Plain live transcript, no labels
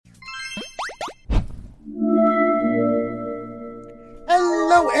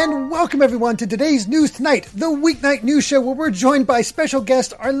Hello and welcome everyone to today's News Tonight, the weeknight news show where we're joined by special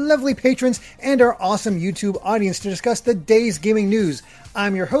guests, our lovely patrons, and our awesome YouTube audience to discuss the day's gaming news.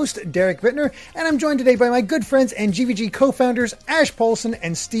 I'm your host, Derek Bittner, and I'm joined today by my good friends and GVG co-founders, Ash Paulson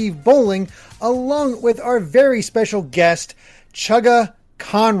and Steve Bowling, along with our very special guest, Chugga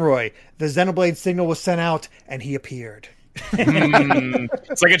Conroy. The Xenoblade signal was sent out, and he appeared.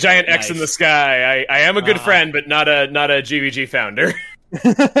 It's like a giant X in the sky. I am a good friend, but not a GVG founder.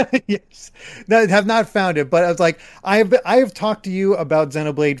 Yes, I have not found it, but I was like, I have talked to you about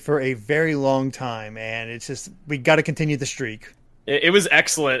Xenoblade for a very long time, and it's just we got to continue the streak. It was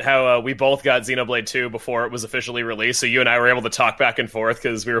excellent how we both got Xenoblade 2 before it was officially released, so you and I were able to talk back and forth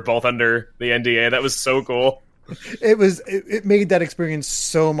because we were both under the NDA. That was so cool. It made that experience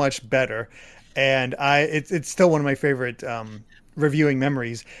so much better, and it's still one of my favorite reviewing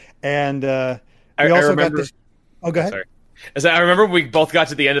memories. And we also remember, got this. Oh, go ahead. Sorry. I remember we both got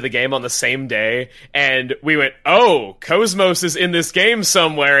to the end of the game on the same day, and we went, "Oh, Cosmos is in this game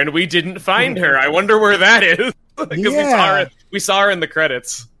somewhere," and we didn't find her. I wonder where that is because we saw her in the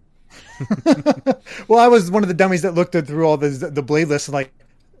credits. Well, I was one of the dummies that looked through all the blade lists and like,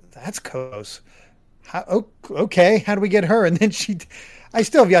 that's Cos. Okay, how do we get her? And then I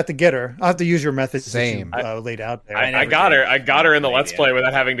still have yet to get her. I'll have to use your methods. Same. Laid out there. I got her. I got her in the Let's Play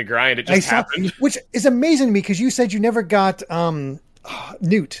without having to grind. It just happened. Which is amazing to me because you said you never got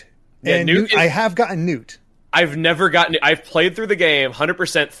Newt. Yeah, and Newt I have gotten Newt. I've never gotten. I've played through the game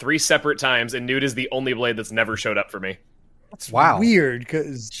 100% 3 separate times, and Newt is the only blade that's never showed up for me. That's weird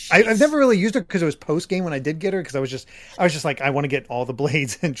because I've never really used her because it was post game when I did get her because I was just like I want to get all the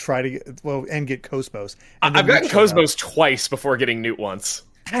blades and try to get Cosmos. I've gotten Cosmos twice before getting Newt once.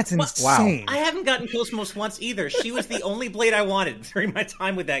 That's insane. Wow. I haven't gotten Cosmos once either. She was the only blade I wanted during my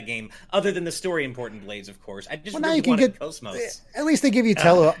time with that game, other than the story important blades, of course. I just really wanted Cosmos. At least they give you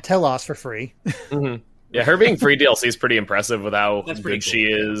Telos for free. Mm-hmm. Yeah, her being free DLC is pretty impressive with how good she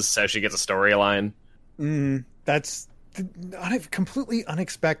is, how she gets a storyline. That's completely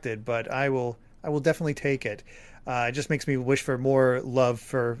unexpected, but I will definitely take it. It just makes me wish for more love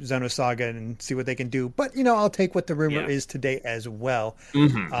for Xenosaga and see what they can do. But I'll take what the rumor is today as well.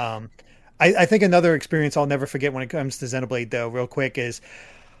 Mm-hmm. I think another experience I'll never forget when it comes to Xenoblade, though, real quick, is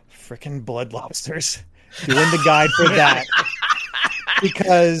freaking Blood Lobsters. Doing the guide for that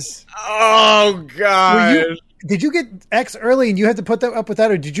because god. Did you get X early and you had to put that up with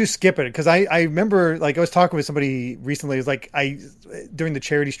that, or did you skip it? Because I remember, like, I was talking with somebody recently. It was like during the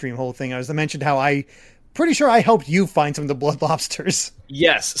charity stream whole thing, I mentioned how pretty sure I helped you find some of the Blood Lobsters.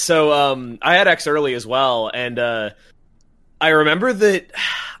 Yes, so I had X early as well, and I remember that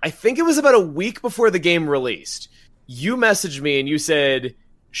I think it was about a week before the game released. You messaged me and you said,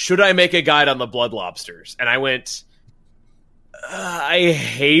 "Should I make a guide on the Blood Lobsters?" And I went, I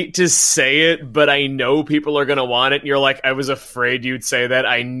hate to say it, but I know people are going to want it. And you're like, I was afraid you'd say that.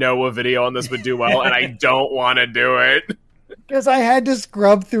 I know a video on this would do well, and I don't want to do it. Because I had to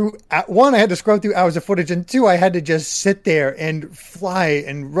scrub through, one, I had to scrub through hours of footage, and two, I had to just sit there and fly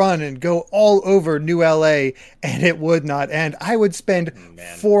and run and go all over New LA, and it would not end. I would spend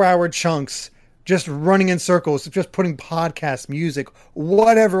 4-hour chunks just running in circles, just putting podcast music,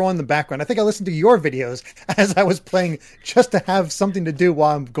 whatever on the background. I think I listened to your videos as I was playing just to have something to do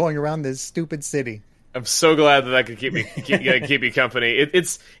while I'm going around this stupid city. I'm so glad that I could keep you company.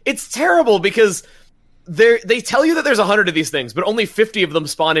 It's terrible because they tell you that there's 100 of these things, but only 50 of them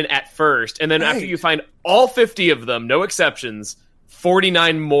spawn in at first, and then after you find all 50 of them, no exceptions,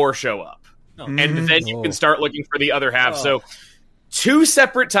 49 more show up, and then you can start looking for the other half. So 2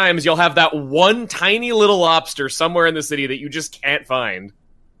 separate times you'll have that one tiny little lobster somewhere in the city that you just can't find.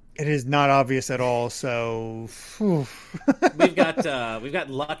 It is not obvious at all, so we've got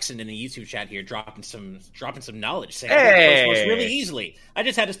Luxon in the YouTube chat here dropping some knowledge, saying I got Cosmos really easily. I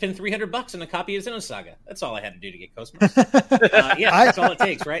just had to spend $300 on a copy of Xenosaga. That's all I had to do to get Cosmos. That's all it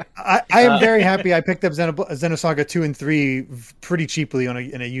takes, right? I am very happy I picked up Xenosaga 2 and 3 pretty cheaply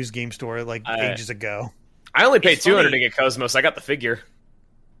in a used game store ages ago. I only paid $200 to get Cosmos. I got the figure.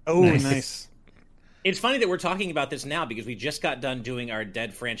 Oh, nice. It's funny that we're talking about this now because we just got done doing our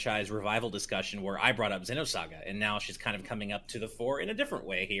Dead franchise revival discussion where I brought up Xenosaga, and now she's kind of coming up to the fore in a different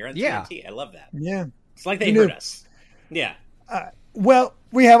way here on TNT. I love that. Yeah. It's like they heard us. Yeah. Well,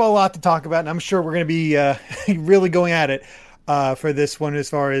 we have a lot to talk about, and I'm sure we're going to be really going at it. for this one as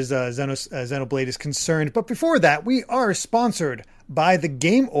far as Xenoblade is concerned. But before that, we are sponsored by the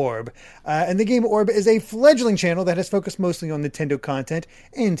Game Orb. And the Game Orb is a fledgling channel that has focused mostly on Nintendo content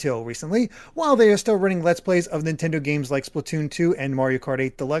until recently. While they are still running Let's Plays of Nintendo games like Splatoon 2 and Mario Kart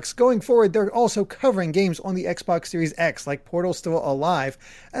 8 Deluxe, going forward, they're also covering games on the Xbox Series X, like Portal Still Alive,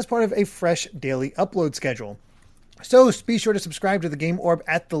 as part of a fresh daily upload schedule. So be sure to subscribe to the Game Orb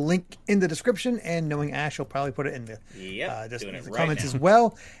at the link in the description, and knowing Ash, will probably put it in the, comments as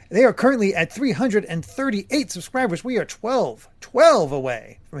well. They are currently at 338 subscribers. We are 12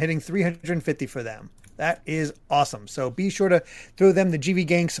 away from hitting 350 for them. That is awesome. So be sure to throw them the GV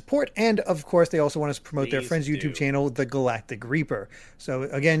Gang support. And of course, they also want us to promote their friend's YouTube channel, The Galactic Reaper. So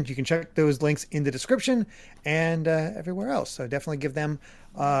again, you can check those links in the description and everywhere else. So definitely give them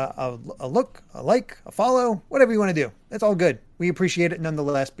a look, a like, a follow, whatever you want to do. That's all good. We appreciate it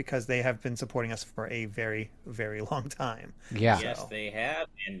nonetheless because they have been supporting us for a very, very long time. Yeah. Yes, they have.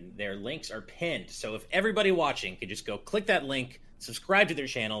 And their links are pinned. So if everybody watching could just go click that link, subscribe to their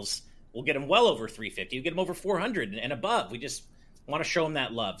channels, we'll get them well over 350. We'll get them over 400 and above. We just want to show them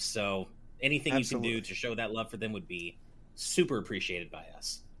that love. So anything you can do to show that love for them would be super appreciated by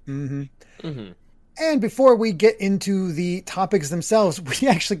us. Mm-hmm. Mm-hmm. And before we get into the topics themselves, we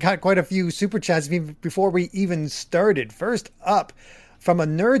actually got quite a few super chats before we even started. First up, from a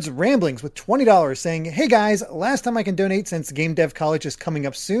Nerd's Ramblings with $20 saying, "Hey guys, last time I can donate since Game Dev College is coming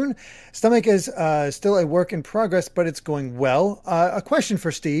up soon. Stomach is still a work in progress, but it's going well. A question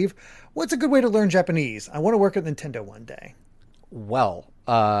for Steve. What's a good way to learn Japanese? I want to work at Nintendo one day." Well,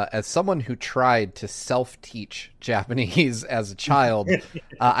 as someone who tried to self-teach Japanese as a child,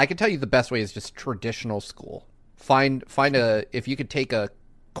 I can tell you the best way is just traditional school. If you could take a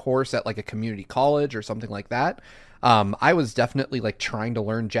course at like a community college or something like that. I was definitely like trying to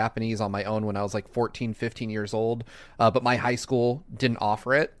learn Japanese on my own when I was like 14, 15 years old. But my high school didn't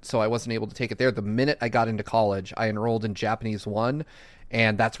offer it, so I wasn't able to take it there. The minute I got into college, I enrolled in Japanese 1,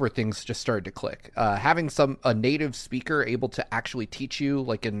 and that's where things just started to click. Having a native speaker able to actually teach you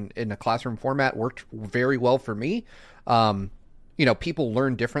like in a classroom format worked very well for me. People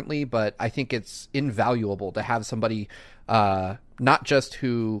learn differently, but I think it's invaluable to have somebody not just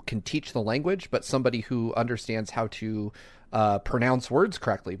who can teach the language, but somebody who understands how to pronounce words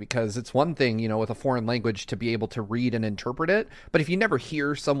correctly, because it's one thing, with a foreign language to be able to read and interpret it. But if you never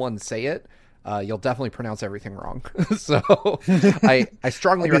hear someone say it, you'll definitely pronounce everything wrong. So I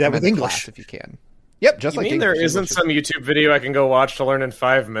strongly recommend the class if you can. Yep, just you like mean English. There isn't some YouTube video I can go watch to learn in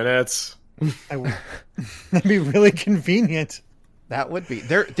 5 minutes? That'd be really convenient. That would be.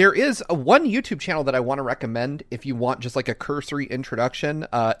 There is one YouTube channel that I want to recommend if you want just like a cursory introduction.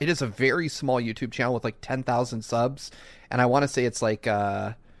 It is a very small YouTube channel with like 10,000 subs, and I want to say it's like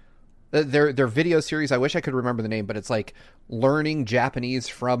their video series. I wish I could remember the name, but it's like learning Japanese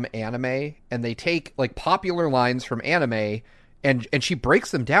from anime, and they take like popular lines from anime and she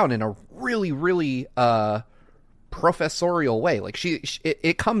breaks them down in a really, really professorial way. Like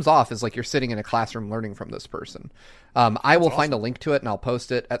it comes off as like you're sitting in a classroom learning from this person. I will find a link to it and I'll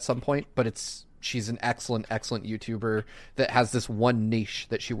post it at some point, but she's an excellent YouTuber that has this one niche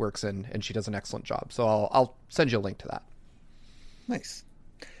that she works in, and she does an excellent job. So I'll send you a link to that. Nice.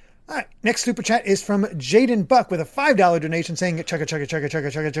 All right. Next super chat is from Jaden Buck with a $5 donation saying, "Chugga, chugga, chugga,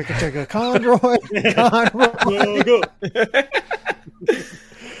 chugga, chugga, chugga, chugga, Conroy, Conroy."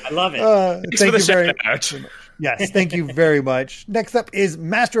 I love it. Thank you very much. Yes, thank you very much. Next up is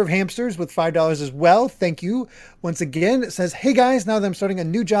Master of Hamsters with $5 as well. Thank you once again. It says, "Hey guys, now that I'm starting a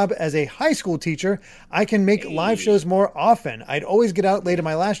new job as a high school teacher, I can make live shows more often. I'd always get out late at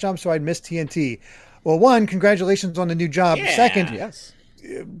my last job, so I'd miss TNT." Well, one, congratulations on the new job. Yeah. Second, yes,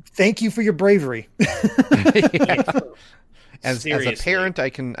 thank you for your bravery. As a parent,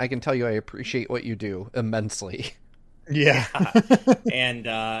 I can tell you I appreciate what you do immensely. Yeah.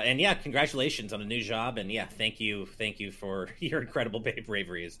 And yeah, congratulations on a new job, and yeah, thank you for your incredible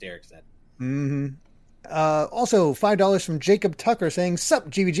bravery, as Derek said. Mm-hmm. Also, $5 from Jacob Tucker saying, "Sup,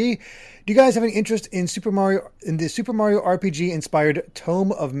 GVG? Do you guys have any interest in the Super Mario RPG inspired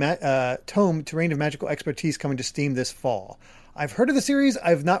Tome Terrain of Magical Expertise coming to Steam this fall? I've heard of the series.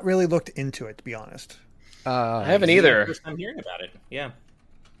 I've not really looked into it, to be honest." I haven't either. First time hearing about it. Yeah.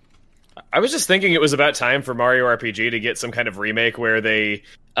 I was just thinking it was about time for Mario RPG to get some kind of remake where they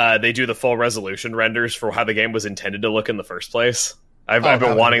do the full resolution renders for how the game was intended to look in the first place. I've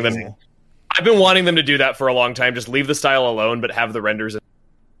been wanting them. I've been wanting them to do that for a long time. Just leave the style alone, but have the renders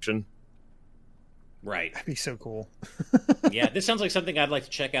in. Right. That'd be so cool. Yeah, this sounds like something I'd like to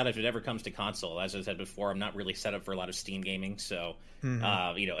check out if it ever comes to console. As I said before, I'm not really set up for a lot of Steam gaming, so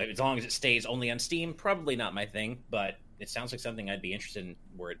as long as it stays only on Steam, probably not my thing. But it sounds like something I'd be interested in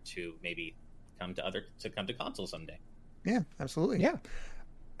were it to maybe come to console someday. Yeah, absolutely. Yeah.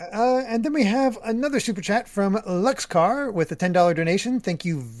 And then we have another super chat from Luxcar with a $10 donation. Thank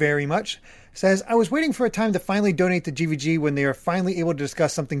you very much. Says, I was waiting for a time to finally donate to GVG when they are finally able to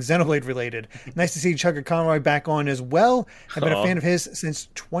discuss something Xenoblade related. Nice to see Chugga Conroy back on as well. I've been a fan of his since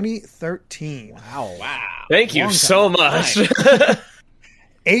 2013. Wow. Thank you so much.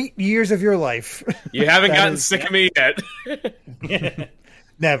 8 years of your life. You haven't gotten sick of me yet.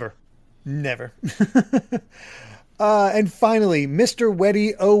 Never. And finally, Mr.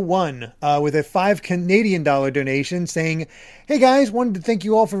 Weddy01 with a $5 Canadian donation saying, hey guys, wanted to thank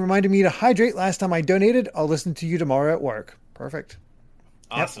you all for reminding me to hydrate last time I donated. I'll listen to you tomorrow at work. Perfect.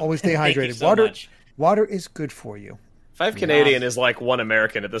 Awesome. Yep, always stay Thank you hydrated. so much. Water is good for you. 5 Canadian is like 1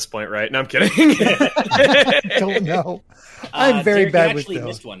 American at this point, right? No, I'm kidding. Don't know. I'm very Derek, bad you with actually those.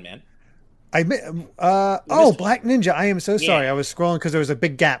 missed one, man. Black Ninja. I am so sorry. Yeah. I was scrolling because there was a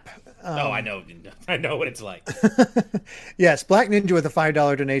big gap. I know what it's like. Yes, Black Ninja with a $5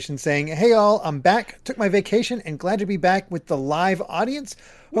 donation saying, hey all, I'm back. Took my vacation and glad to be back with the live audience.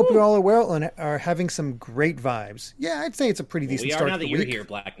 Hope you all are well and are having some great vibes. Yeah, I'd say it's a pretty decent We are start now to that the you're week. here,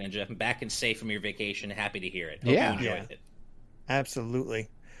 Black Ninja. I'm back and safe from your vacation. Happy to hear it. Hope Yeah. you enjoyed it. Absolutely.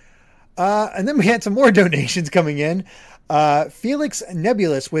 And then we had some more donations coming in. Felix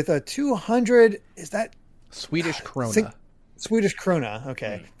Nebulous with a 200, is that Swedish krona. Swedish krona?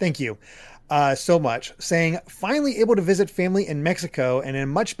 Okay, thank you so much. Saying, finally able to visit family in Mexico and in a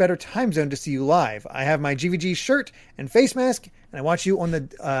much better time zone to see you live. I have my GVG shirt and face mask, and I watch you on the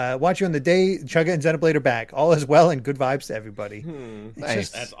day Chugga and Xenoblade are back. All is well and good vibes to everybody. It's Nice.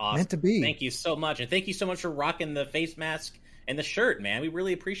 just That's awesome. meant to be. Thank you so much. And thank you so much for rocking the face mask and the shirt, man. We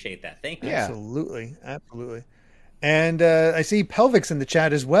really appreciate that. Thank you. Yeah. Absolutely. And I see Pelvix in the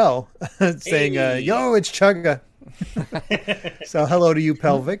chat as well, saying, Hey. yo, it's Chugga. So hello to you,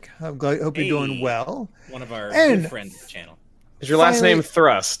 Pelvic. Hope you're doing Hey. well. One of our And- good friends of the channel. Is your last Finally- name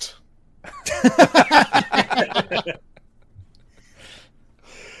Thrust?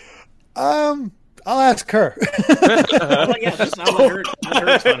 I'll ask her. Oh, yeah, I'll let her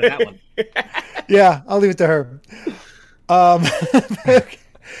respond to that one. Yeah, I'll leave it to her.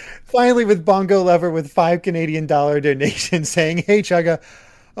 Finally, with Bongo Lover with $5 Canadian donation saying, hey, Chugga.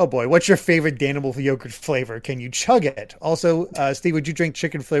 Oh boy, what's your favorite Danimal yogurt flavor? Can you chug it? Also, Steve, would you drink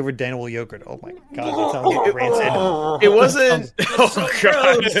chicken flavored Danimal yogurt? Oh my god, that sounds rancid. It wasn't. Oh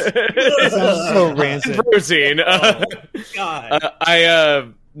god, That sounds so rancid. protein. God.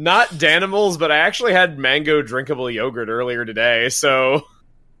 I not Danimals, but I actually had mango drinkable yogurt earlier today. So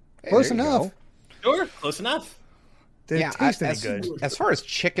Hey, Close there you enough. go. Sure, close enough. Did it taste any as, good? as far as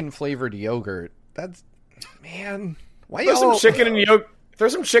chicken flavored yogurt, that's why throw y'all some chicken and yogurt. Throw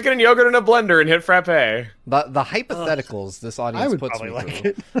some chicken and yogurt in a blender and hit frappe. the hypotheticals this I audience would puts probably me like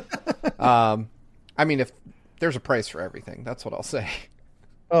through. it. I mean, if there's a price for everything, that's what I'll say.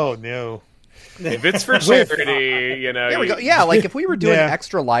 Oh no. If it's for charity, you know. There we go. Yeah, like if we were doing Yeah.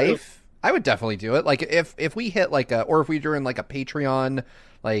 Extra Life, I would definitely do it. Like if we hit like or if we were doing like a Patreon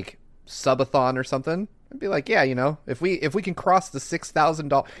like subathon or something, I'd be like, yeah, you know, if we can cross the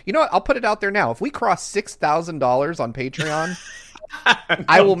 $6,000, you know what? I'll put it out there now. If we cross $6,000 on Patreon,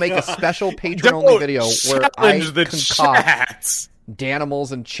 I will make a special patron only video where I challenge the concoct chats.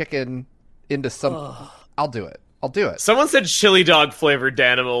 Danimals and chicken into some. I'll do it. Someone said chili dog flavored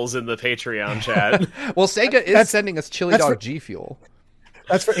Danimals in the Patreon chat. Well, Sega is That's- sending us Chili that's Dog for- G Fuel.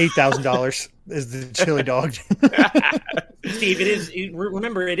 That's for $8,000 is the chili dog. Steve,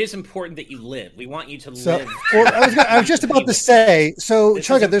 remember, it is important that you live. We want you to So, live. well, I was just about to say, so This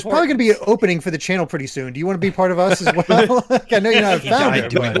is Chugga, there's probably going to be an important. opening for the channel pretty soon. Do you want to be part of us as well? Like, I know you're not a He died founder,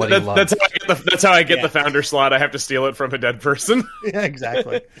 doing but what he That's loves. that's how I get Yeah. the founder slot. I have to steal it from a dead person. yeah,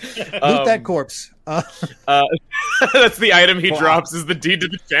 exactly. Loot that corpse. That's the item he drops is the deed to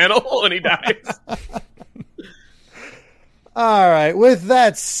the channel when he dies. All right. With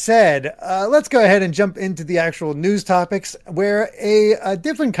that said, let's go ahead and jump into the actual news topics, where a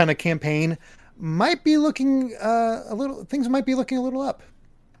different kind of campaign might be looking things might be looking a little up.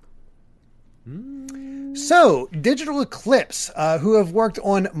 So, Digital Eclipse, who have worked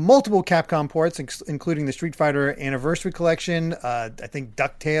on multiple Capcom ports, including the Street Fighter Anniversary Collection, I think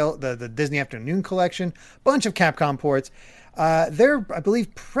DuckTale, the Disney Afternoon Collection, bunch of Capcom ports. Their, I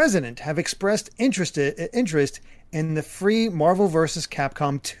believe, president have expressed interest in the free Marvel vs.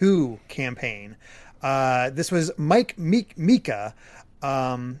 Capcom 2 campaign. This was Mike Mika,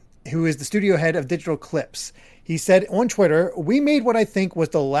 who is the studio head of Digital Clips. He said on Twitter, "We made what I think was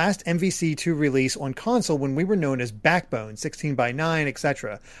the last MVC2 release on console when we were known as Backbone, 16:9,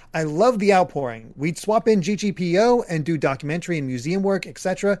 etc. I love the outpouring. We'd swap in GGPO and do documentary and museum work,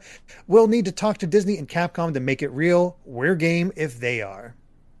 etc. We'll need to talk to Disney and Capcom to make it real. We're game if they are."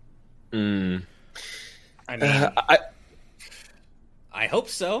 I mean, I hope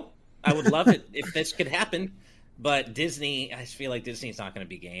so. I would love it if this could happen. But Disney, I feel like Disney's not going to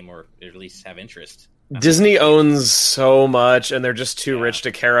be game, or at least have interest. Disney owns so much, and they're just too rich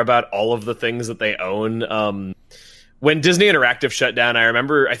to care about all of the things that they own. When Disney Interactive shut down,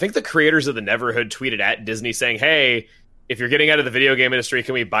 I think the creators of the Neverhood tweeted at Disney saying, "Hey, if you're getting out of the video game industry,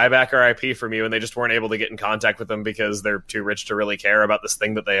 can we buy back our IP from you?" And they just weren't able to get in contact with them because they're too rich to really care about this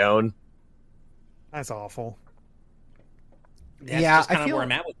thing that they own. That's awful. That's just kind of where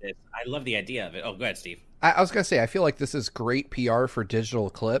I'm at with this. I love the idea of it. Oh, go ahead, Steve. I was going to say, I feel like this is great PR for Digital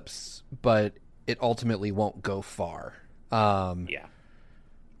Eclipse, but it ultimately won't go far. It's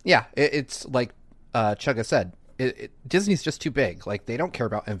like Chugga said, Disney's just too big. Like, they don't care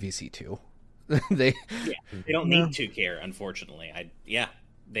about MVC2. They don't need to care, unfortunately.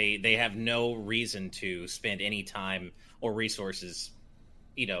 They have no reason to spend any time or resources,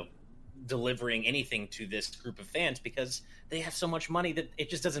 delivering anything to this group of fans because they have so much money that it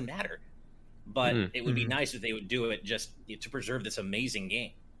just doesn't matter. But it would be nice if they would do it just to preserve this amazing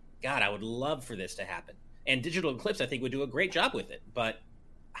game. God, I would love for this to happen. And Digital Eclipse, I think, would do a great job with it. But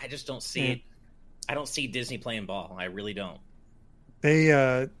I just don't see it. I don't see Disney playing ball. I really don't.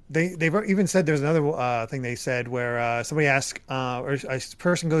 They even said there's another thing they said where somebody asked, or a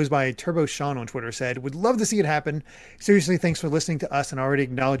person goes by Turbo Sean on Twitter said, "Would love to see it happen. Seriously, thanks for listening to us and already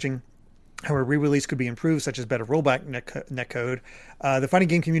acknowledging how a re-release could be improved, such as better rollback netcode. The fighting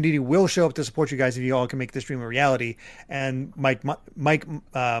game community will show up to support you guys if you all can make this dream a reality." And Micah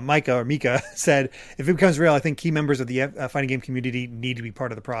said, "If it becomes real, I think key members of the fighting game community need to be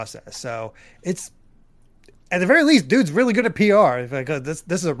part of the process." So it's, at the very least, dude's really good at PR. This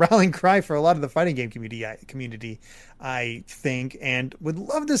is a rallying cry for a lot of the fighting game community, I think, and would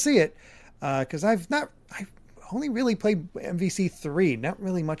love to see it because I've only really played MVC3, not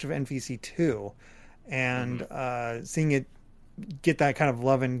really much of MVC2, and seeing it get that kind of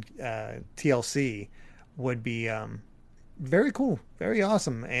love in TLC would be very cool, very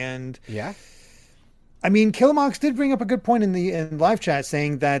awesome. And I mean, Killamox did bring up a good point in live chat,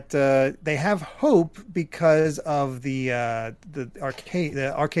 saying that they have hope because of the arcade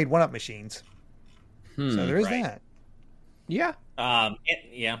 1-up machines. So there is that. Yeah.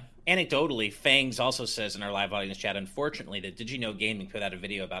 Anecdotally, Fangs also says in our live audience chat, unfortunately, that Did You Know Gaming put out a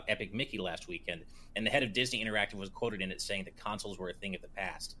video about Epic Mickey last weekend, and the head of Disney Interactive was quoted in it saying that consoles were a thing of the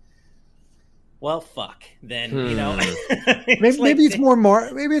past. Well, fuck. Then, maybe it's more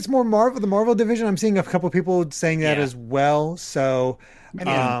Marvel, the Marvel division. I'm seeing a couple of people saying that as well. So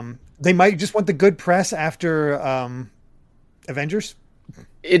they might just want the good press after Avengers.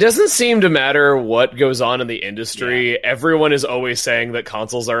 It doesn't seem to matter what goes on in the industry. Yeah. Everyone is always saying that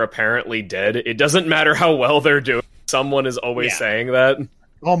consoles are apparently dead. It doesn't matter how well they're doing. Someone is always saying that. And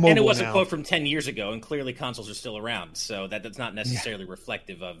it was a quote from 10 years ago, and clearly consoles are still around. So that's not necessarily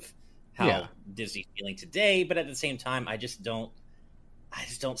reflective of how Disney's feeling today. But at the same time, I just don't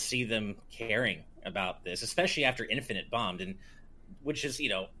see them caring about this, especially after Infinite bombed, and which is,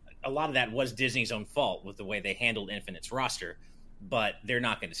 a lot of that was Disney's own fault with the way they handled Infinite's roster. But they're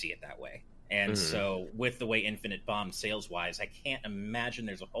not going to see it that way. And so with the way Infinite bombed sales-wise, I can't imagine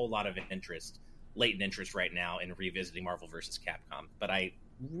there's a whole lot of latent interest right now in revisiting Marvel vs. Capcom. But I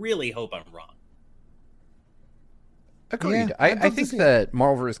really hope I'm wrong. Agreed. Yeah, I think that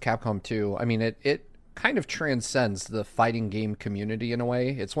Marvel vs. Capcom 2, I mean, it kind of transcends the fighting game community in a way.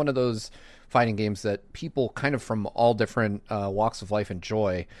 It's one of those fighting games that people kind of from all different walks of life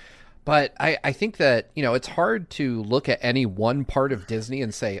enjoy. But I think that, it's hard to look at any one part of Disney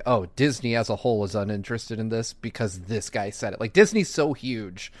and say, oh, Disney as a whole is uninterested in this because this guy said it. Like, Disney's so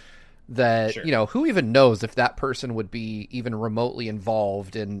huge that, who even knows if that person would be even remotely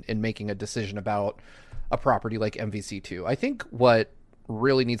involved in making a decision about a property like MVC2. I think what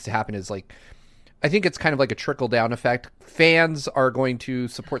really needs to happen is, I think it's kind of like a trickle-down effect. Fans are going to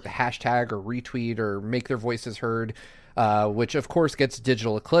support the hashtag or retweet or make their voices heard, which of course gets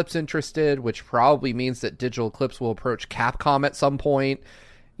Digital Eclipse interested, which probably means that Digital Eclipse will approach Capcom at some point,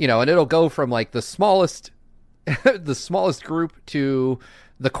 and it'll go from the smallest group to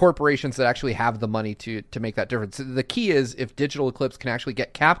the corporations that actually have the money to make that difference. The key is if Digital Eclipse can actually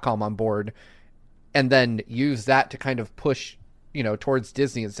get Capcom on board and then use that to kind of push, towards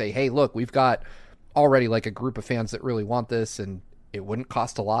Disney and say, hey, look, we've got already a group of fans that really want this, and it wouldn't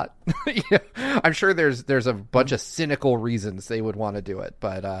cost a lot. Yeah, I'm sure there's a bunch of cynical reasons they would want to do it,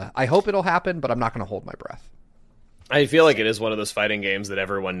 but I hope it'll happen, but I'm not going to hold my breath. I feel like it is one of those fighting games that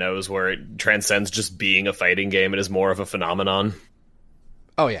everyone knows where it transcends just being a fighting game. It is more of a phenomenon.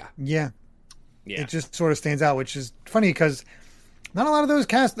 Oh, yeah. Yeah. It just sort of stands out, which is funny because not a lot of those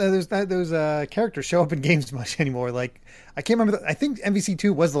characters show up in games much anymore. Like, I can't remember. I think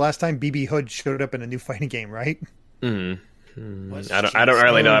MVC2 was the last time BB Hood showed up in a new fighting game, right? Mm-hmm. I don't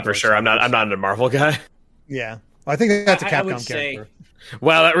really know that for sure. I'm not a Marvel guy. Yeah. Well, I think that's a Capcom character.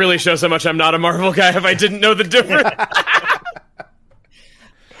 Wow, that really shows how much I'm not a Marvel guy if I didn't know the difference.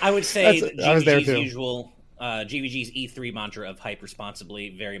 I would say GVG's usual GVG's E3 mantra of hype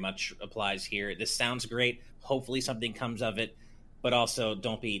responsibly very much applies here. This sounds great. Hopefully something comes of it, but also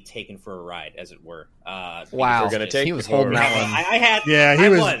don't be taken for a ride, as it were. Wow, he was holding that one.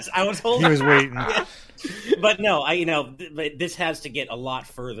 I was holding. He was waiting. Yeah. But no, but this has to get a lot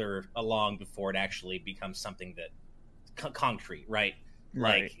further along before it actually becomes something that concrete, right?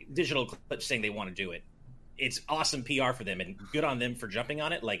 Like Digital Eclipse saying they want to do it. It's awesome PR for them and good on them for jumping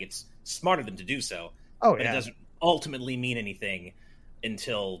on it. Like, it's smart of them to do so. Oh, but it doesn't ultimately mean anything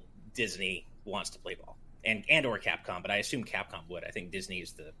until Disney wants to play ball and or Capcom. But I assume Capcom would. I think Disney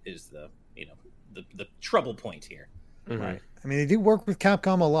is the trouble point here. Mm-hmm. Right. I mean, they do work with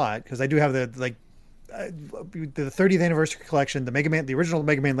Capcom a lot because I do have the 30th anniversary collection, the original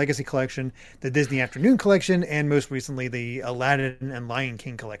Mega Man Legacy collection, the Disney Afternoon collection, and most recently the Aladdin and Lion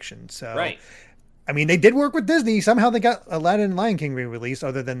King collection. So, I mean, they did work with Disney. Somehow they got Aladdin and Lion King re-released,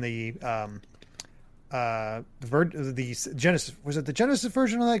 other than the Genesis. Was it the Genesis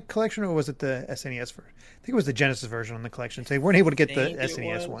version of that collection, or was it the SNES version? I think it was the Genesis version on the collection. So they weren't able to get the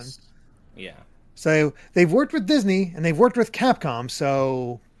SNES one. Yeah. So they've worked with Disney and they've worked with Capcom.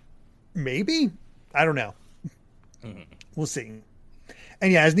 So maybe. I don't know. Mm-hmm. We'll see.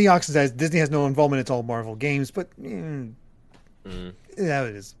 And yeah, as Neox says, Disney has no involvement. It's all Marvel games, but yeah,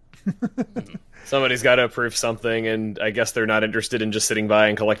 it is. Somebody's got to approve something, and I guess they're not interested in just sitting by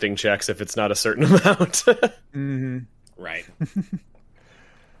and collecting checks if it's not a certain amount. Mm-hmm. Right.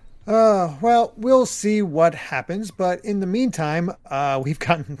 Well, we'll see what happens. But in the meantime, we've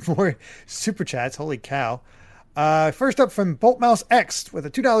gotten more super chats. Holy cow. First up from Boltmouse X with a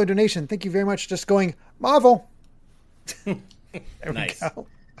 $2 donation. Thank you very much. Just going Marvel. There nice. We go.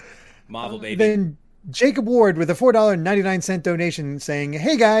 Marvel, baby. Then Jacob Ward with a $4.99 donation saying,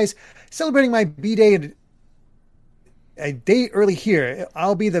 "Hey guys, celebrating my B-Day a day early here.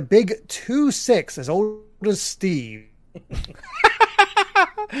 I'll be the big 2-6 as old as Steve."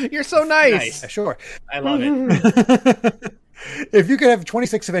 You're so nice. Sure. I love it. If you could have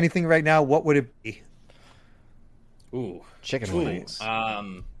 26 of anything right now, what would it be? Ooh, chicken wings.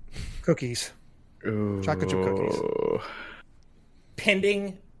 Cookies. Ooh. Chocolate chip cookies.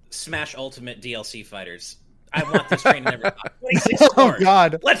 Pending Smash Ultimate DLC fighters. I want this train in every 26 Oh more.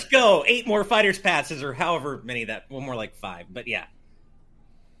 God. Let's go. 8 more fighters passes or however many that. Well, more like 5, but yeah.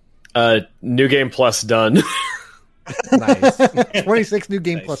 New Game Plus done. Nice. 26 New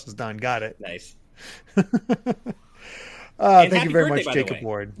Game Plus is done. Got it. Nice. Thank you very much, Jacob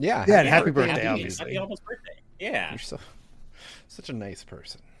Ward. Yeah. And happy birthday, obviously. Happy almost birthday. Yeah. You're such a nice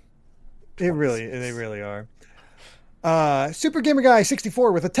person. They really are. Super Gamer Guy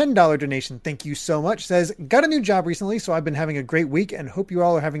 64 with a $10 donation. Thank you so much. Says, got a new job recently, so I've been having a great week and hope you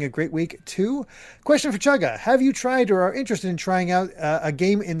all are having a great week too. Question for Chugga. Have you tried or are interested in trying out a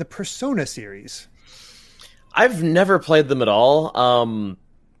game in the Persona series? I've never played them at all.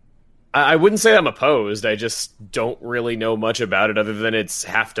 I wouldn't say I'm opposed. I just don't really know much about it other than it's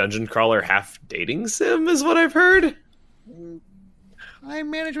half dungeon crawler, half dating sim is what I've heard.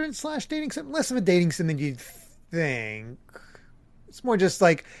 Time management / dating sim. Less of a dating sim than you'd think. It's more just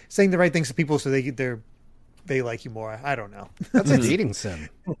like saying the right things to people so they like you more. I don't know. That's a dating sim.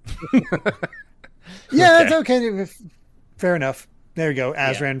 Yeah, that's okay. Fair enough. There you go.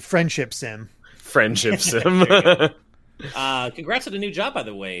 Azran, friendship sim. Friendship sim. Congrats on the new job, by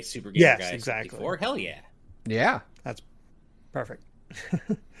the way, Super Gamer Guy. Exactly. 64. Hell yeah. Yeah. That's perfect.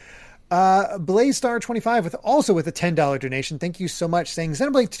 BlazeStar25 with a $10 donation. Thank you so much. Saying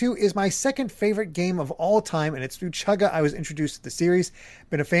Xenoblade 2 is my second favorite game of all time, and it's through Chugga I was introduced to the series.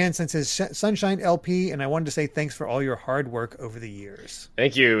 Been a fan since his Sunshine LP, and I wanted to say thanks for all your hard work over the years.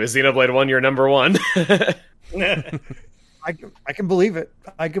 Thank you. Is Xenoblade 1 your number one? I can believe it.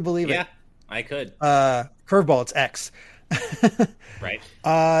 I can believe it. Yeah, I could. Curveball, it's X. Right.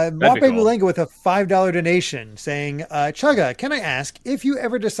 Mape Mulenga with a $5 donation saying, Chugga, can I ask, if you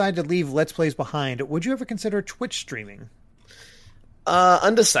ever decide to leave Let's Plays behind, would you ever consider Twitch streaming?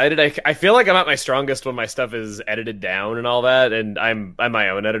 Undecided. I feel like I'm at my strongest when my stuff is edited down and all that, and I'm my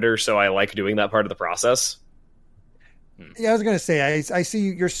own editor, so I like doing that part of the process. Yeah, I was going to say, I see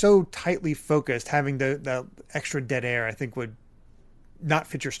you're so tightly focused, having the extra dead air, I think would not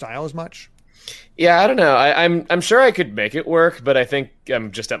fit your style as much. Yeah, I don't know. I'm sure I could make it work, but I think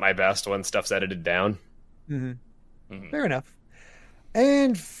I'm just at my best when stuff's edited down. Fair enough.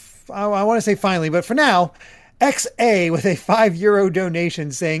 And I want to say finally, but for now, XA with a €5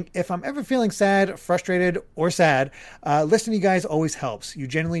 donation saying, if I'm ever feeling sad, frustrated, or sad, listening to you guys always helps. You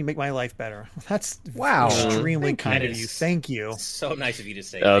genuinely make my life better. That's extremely kind of you. Thank you. So nice of you to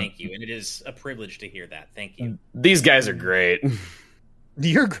say thank you. And it is a privilege to hear that. Thank you. These guys are great.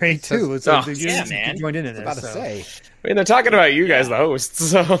 You're great too. Yeah, man. Joined in this, about to say. I mean, they're talking about you guys, the hosts,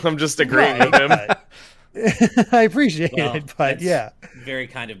 so I'm just agreeing with them. I appreciate it, but yeah. Very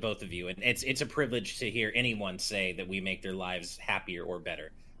kind of both of you. And it's a privilege to hear anyone say that we make their lives happier or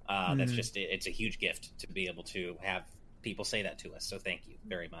better. That's just, it's a huge gift to be able to have people say that to us. So thank you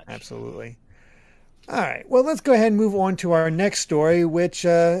very much. Absolutely. All right. Well, let's go ahead and move on to our next story, which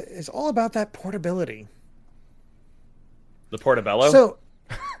is all about that portability. The Portobello? So,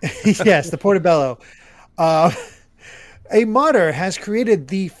 yes, the Portobello. A modder has created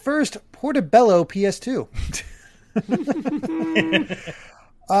the first Portobello PS2.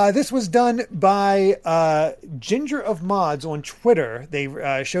 This was done by Ginger of Mods on Twitter.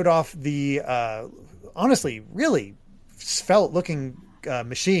 They showed off the honestly really svelte looking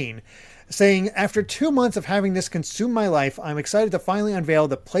machine, saying, after 2 months of having this consume my life, I'm excited to finally unveil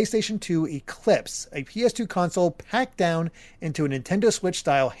the PlayStation 2 Eclipse, a PS2 console packed down into a Nintendo Switch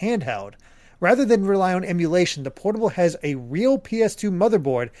style handheld. Rather than rely on emulation, the portable has a real PS2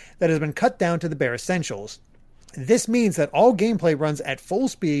 motherboard that has been cut down to the bare essentials. This means that all gameplay runs at full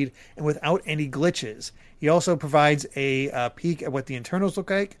speed and without any glitches. He also provides a peek at what the internals look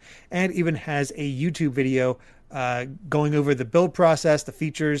like, and even has a YouTube video going over the build process, the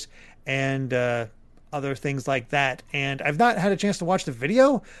features, and other things like that. And I've not had a chance to watch the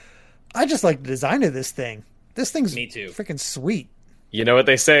video. I just like the design of this thing. This thing's Me too. Freaking sweet. You know what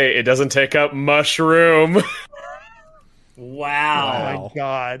they say, it doesn't take up much room. Wow. Oh my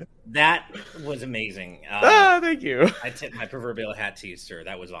God. That was amazing. Thank you. I tip my proverbial hat to you, sir.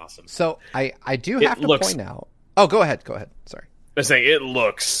 That was awesome. So I do have to point out. Oh, go ahead. Sorry. I'm saying it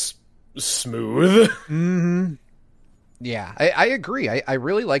looks smooth. Mm-hmm. Yeah, I agree. I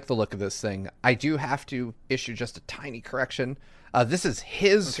really like the look of this thing. I do have to issue just a tiny correction. This is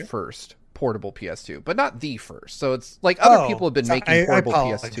his first portable PS2, but not the first. So it's like other people have been making portable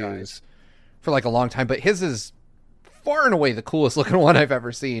PS2s for like a long time, but his is far and away the coolest looking one I've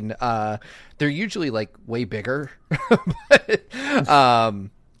ever seen. They're usually like way bigger, but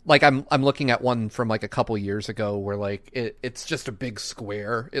like I'm looking at one from like a couple years ago where like it's just a big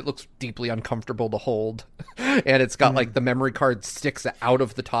square. It looks deeply uncomfortable to hold, and it's got like the memory card sticks out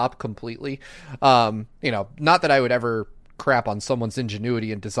of the top completely. Not that I would ever crap on someone's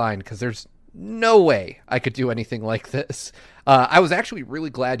ingenuity and design, because there's no way I could do anything like this. I was actually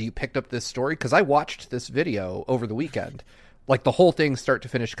really glad you picked up this story, because I watched this video over the weekend, like the whole thing start to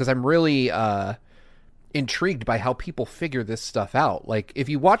finish, because I'm really intrigued by how people figure this stuff out. Like, if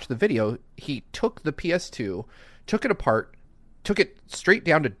you watch the video, he took the PS2, took it apart, took it straight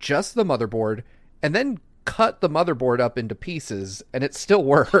down to just the motherboard, and then cut the motherboard up into pieces, and it still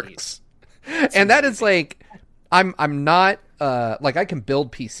works. And that is like, I'm not like, I can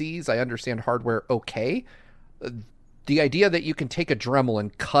build PCs, I understand hardware okay. The idea that you can take a Dremel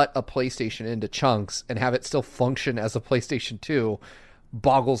and cut a PlayStation into chunks and have it still function as a PlayStation 2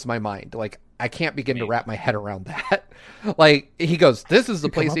 boggles my mind. Like, I can't begin to wrap my head around that. Like, he goes, this is the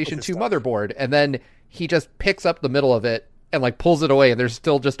PlayStation 2 motherboard, and then he just picks up the middle of it and like pulls it away, and there's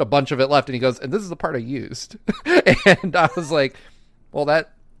still just a bunch of it left, and he goes, and this is the part I used. And I was like, well, that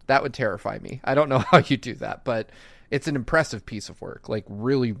would terrify me. I don't know how you do that, but it's an impressive piece of work. Like,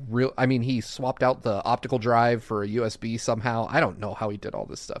 really, I mean, he swapped out the optical drive for a USB somehow. I don't know how he did all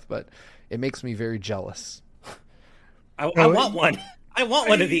this stuff, but it makes me very jealous. I want one. I want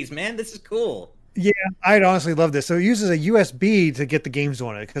one of these, man. This is cool. Yeah, I'd honestly love this. So it uses a USB to get the games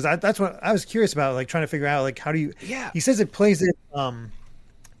on it, because that's what I was curious about, like trying to figure out, like, how do you? Yeah. He says it plays it.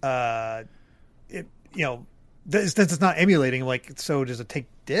 This is not emulating. Like, so does it take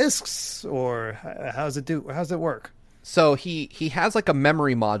discs, or how does it do? How does it work? So he has like a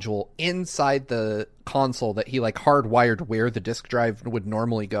memory module inside the console that he like hardwired where the disk drive would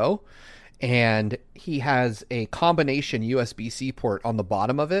normally go. And he has a combination USB-C port on the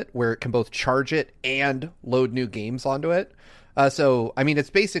bottom of it where it can both charge it and load new games onto it. So, I mean, it's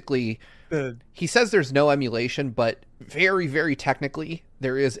basically, he says there's no emulation, but very, very technically,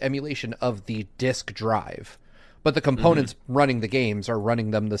 there is emulation of the disk drive. But the components running the games are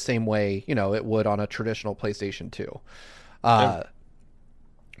running them the same way, it would on a traditional PlayStation 2.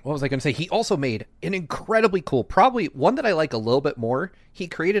 What was I going to say? He also made an incredibly cool, probably one that I like a little bit more. He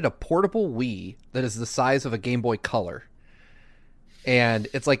created a portable Wii that is the size of a Game Boy Color. And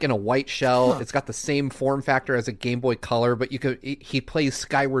it's like in a white shell. It's got the same form factor as a Game Boy Color, but he plays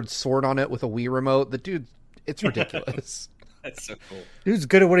Skyward Sword on it with a Wii remote. The dude, it's ridiculous. That's so cool. Dude's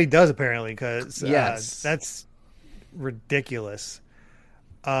good at what he does, apparently, because yes. That's ridiculous.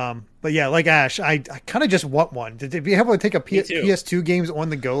 But yeah, like Ash, I kind of just want one. To be able to take a PS2 games on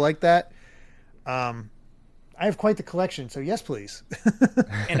the go like that, I have quite the collection, so yes, please.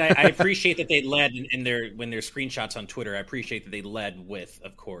 And I appreciate that they led in their screenshots on Twitter. I appreciate that they led with,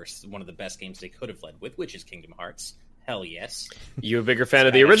 of course, one of the best games they could have led with, which is Kingdom Hearts. Hell yes. You a bigger fan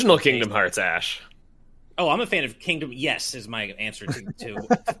of the original Kingdom Hearts, Ash? Oh, I'm a fan of Kingdom. Yes, is my answer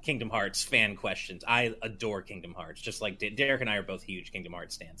to Kingdom Hearts fan questions. I adore Kingdom Hearts, just like Derek and I are both huge Kingdom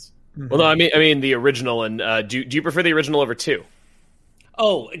Hearts fans. Well, no, I mean the original. And do you prefer the original over 2?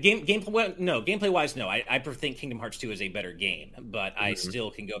 Oh, gameplay wise, no. I think Kingdom Hearts 2 is a better game, but I still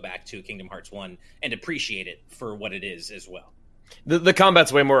can go back to Kingdom Hearts 1 and appreciate it for what it is as well. The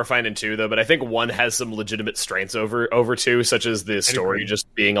combat's way more refined in 2, though, but I think 1 has some legitimate strengths over 2, such as the story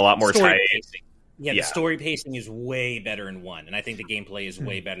just being a lot more tight. Yeah, the story pacing is way better in 1, and I think the gameplay is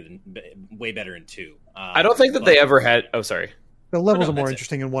way better in 2. I don't think that they ever had. Oh, sorry. The levels are more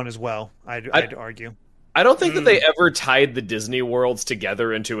interesting in 1 as well. I'd argue. I don't think that they ever tied the Disney worlds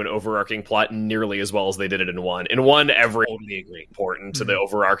together into an overarching plot nearly as well as they did it in 1. In 1, everything important to the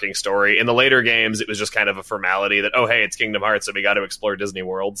overarching story. In the later games, it was just kind of a formality that, oh, hey, it's Kingdom Hearts, so we got to explore Disney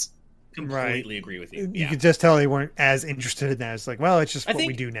worlds. Completely agree with you. You could just tell they weren't as interested in that. It's like, well, it's just what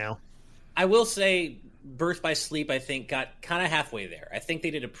we do now. I will say Birth by Sleep, I think, got kind of halfway there. I think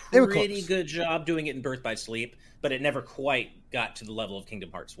they did a pretty good job doing it in Birth by Sleep, but it never quite got to the level of Kingdom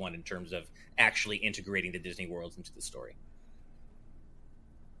Hearts 1 in terms of actually integrating the Disney worlds into the story.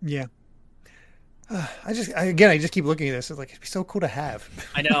 Yeah. I just keep looking at this. It's like, it'd be so cool to have.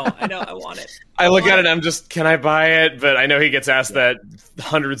 I know, I want it. I look at it and I'm just, can I buy it? But I know he gets asked that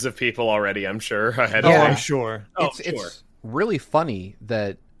hundreds of people already, I'm sure. I'm sure. It's really funny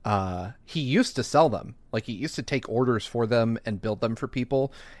that he used to sell them. Like, he used to take orders for them and build them for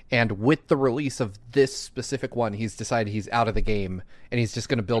people. And with the release of this specific one, he's decided he's out of the game and he's just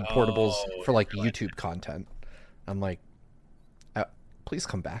going to build portables for like YouTube content. I'm like, please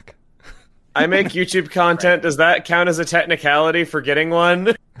come back. I make YouTube content. Does that count as a technicality for getting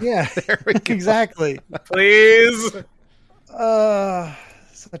one? Yeah, exactly. Please.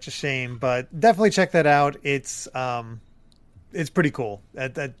 Such a shame, but definitely check that out. It's pretty cool.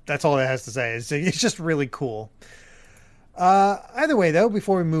 That's all it has to say. It's just really cool. Either way, though,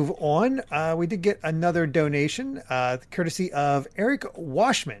 before we move on, we did get another donation, courtesy of Eric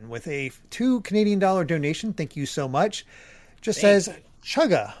Washman with a $2 Canadian donation. Thank you so much. Says,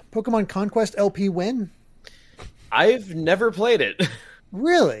 Chugga, Pokemon Conquest LP win? I've never played it.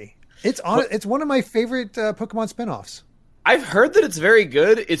 Really? It's one of my favorite Pokemon spinoffs. I've heard that it's very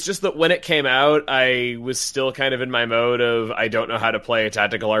good. It's just that when it came out, I was still kind of in my mode of I don't know how to play a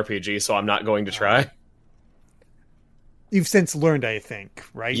tactical RPG, so I'm not going to try. You've since learned, I think,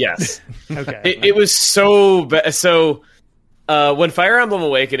 right? Yes. Okay. It was so bad. So when Fire Emblem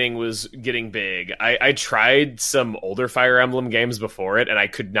Awakening was getting big, I tried some older Fire Emblem games before it, and I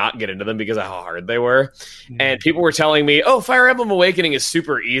could not get into them because of how hard they were. And people were telling me, oh, Fire Emblem Awakening is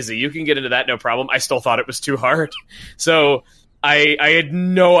super easy. You can get into that, no problem. I still thought it was too hard. So I had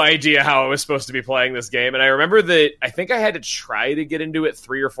no idea how I was supposed to be playing this game. And I remember that I think I had to try to get into it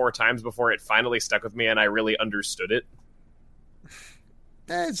 3 or 4 times before it finally stuck with me and I really understood it.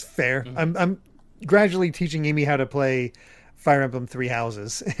 That's fair. I'm gradually teaching Amy how to play Fire Emblem Three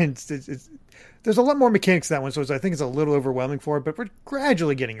Houses, and it's there's a lot more mechanics to that one, so I think it's a little overwhelming for her, but we're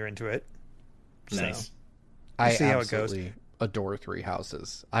gradually getting her into it. Nice. So, I see how it goes. absolutely adore Three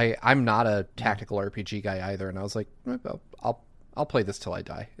Houses. I'm not a tactical RPG guy either, and I was like, I'll play this till I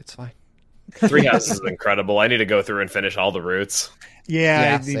die. It's fine. Three Houses is incredible. I need to go through and finish all the routes.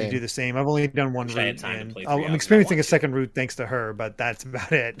 Yeah, I need to do the same. I've only done one route, and I'm experiencing a second route thanks to her, but that's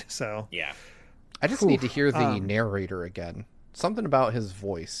about it. So yeah. I just need to hear the narrator again. Something about his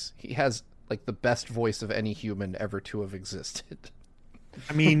voice. He has like the best voice of any human ever to have existed.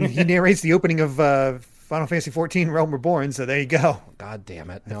 I mean, he narrates the opening of Final Fantasy XIV Realm Reborn, so there you go. God damn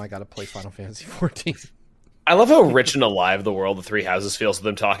it. Now I got to play Final Fantasy XIV. I love how rich and alive the world of Three Houses feels with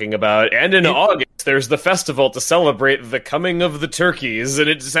them talking about. And in August, there's the festival to celebrate the coming of the turkeys, and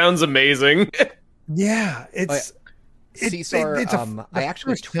it sounds amazing. Yeah, it's I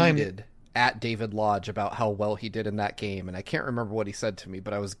actually tweeted at David Lodge about how well he did in that game, and I can't remember what he said to me,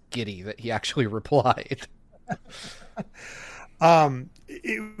 but I was giddy that he actually replied.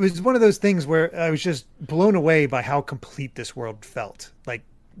 It was one of those things where I was just blown away by how complete this world felt. Like,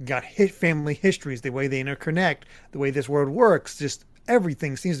 got family histories, the way they interconnect, the way this world works, just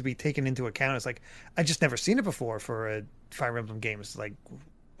everything seems to be taken into account. It's like, I just never seen it before for a Fire Emblem game. It's like,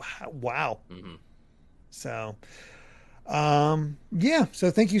 wow. Mm-hmm. So, yeah.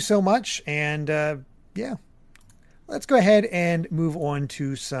 So thank you so much. And, yeah, let's go ahead and move on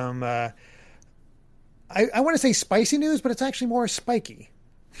to some, I want to say spicy news, but it's actually more spiky.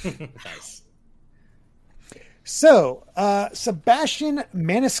 Nice. So, Sebastian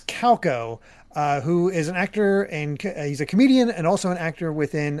Maniscalco, who is an actor and he's a comedian and also an actor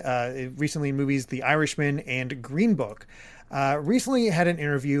within recently in movies The Irishman and Green Book, recently had an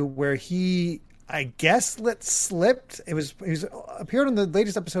interview where he, I guess, slipped. He was appeared on the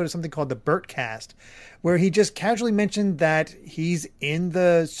latest episode of something called the Bertcast, where he just casually mentioned that he's in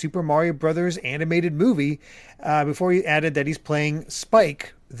the Super Mario Brothers animated movie, before he added that he's playing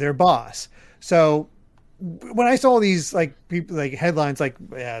Spike, their boss. So when I saw these people headlines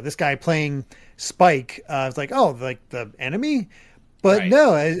this guy playing Spike, I was like, oh, like the enemy, but right.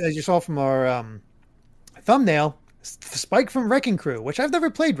 No, as you saw from our thumbnail, Spike from Wrecking Crew, which I've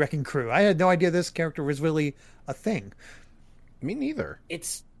never played Wrecking Crew. I had no idea this character was really a thing. Me neither.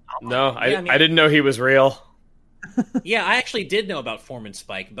 I didn't know he was real. Yeah, I actually did know about Foreman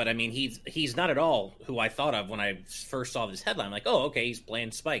Spike, but I mean, he's not at all who I thought of when I first saw this headline. I'm like, oh, okay, he's playing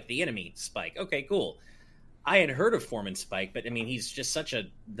Spike, the enemy Spike. Okay, cool. I had heard of Foreman Spike, but I mean, he's just such a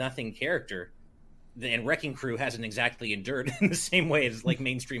nothing character. And Wrecking Crew hasn't exactly endured in the same way as like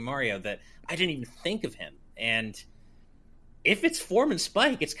mainstream Mario that I didn't even think of him. And if it's Foreman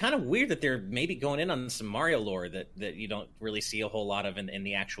Spike, it's kind of weird that they're maybe going in on some Mario lore that you don't really see a whole lot of in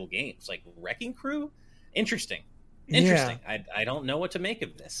the actual games. Like Wrecking Crew? Interesting. Yeah. I don't know what to make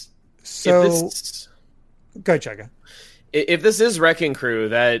of this. So, go ahead, Chugga. If this is Wrecking Crew,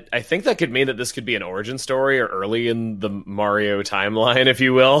 that I think that could mean that this could be an origin story or early in the Mario timeline, if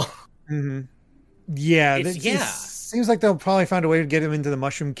you will. Mm-hmm. Yeah, it seems like they'll probably find a way to get him into the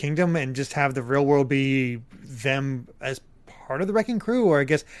Mushroom Kingdom and just have the real world be them as part of the Wrecking Crew, or I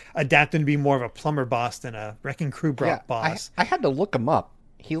guess adapt and be more of a plumber boss than a Wrecking Crew boss. I had to look him up.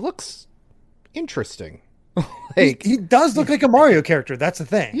 He looks interesting. He does look like a Mario character. That's the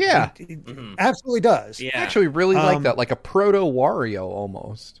thing. Yeah, he absolutely does. Yeah, I actually really like that, like a proto Wario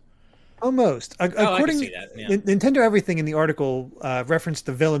almost. According to Nintendo Everything in the article referenced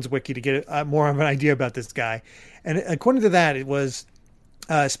the Villains Wiki to get more of an idea about this guy, and according to that, it was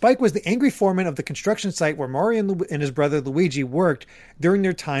Spike was the angry foreman of the construction site where Mario and his brother Luigi worked during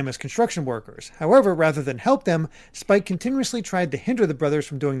their time as construction workers. However, rather than help them, Spike continuously tried to hinder the brothers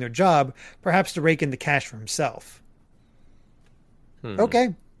from doing their job, perhaps to rake in the cash for himself.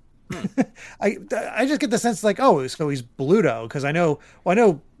 Okay. I just get the sense so he's Bluto, because I know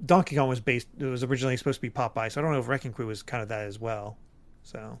Donkey Kong was originally supposed to be Popeye, so I don't know if Wrecking Crew was kind of that as well.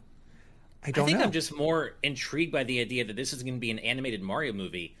 So I think I'm just more intrigued by the idea that this is going to be an animated Mario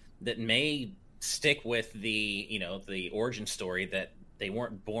movie that may stick with the origin story that they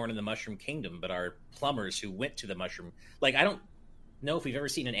weren't born in the Mushroom Kingdom, but are plumbers who went to the Mushroom. Like, I don't know if we've ever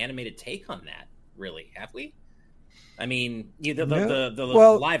seen an animated take on that, really. Have we? I mean,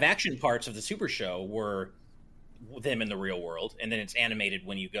 the live action parts of the Super Show were them in the real world, and then it's animated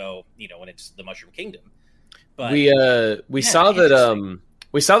when you go, when it's the Mushroom Kingdom. But we saw that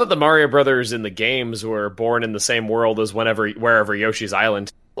we saw that the Mario Brothers in the games were born in the same world as wherever Yoshi's Island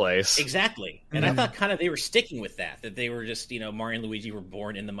took place. Exactly, and I thought kind of they were sticking with that they were just Mario and Luigi were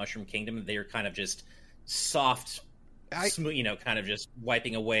born in the Mushroom Kingdom. They were kind of just soft. Kind of just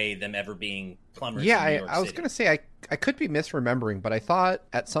wiping away them ever being plumbers. Yeah, in New York I was City. going to say I could be misremembering, but I thought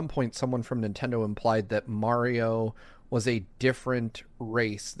at some point someone from Nintendo implied that Mario was a different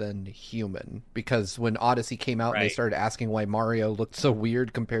race than human, because when Odyssey came out and they started asking why Mario looked so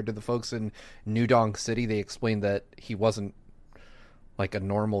weird compared to the folks in New Donk City, they explained that he wasn't like a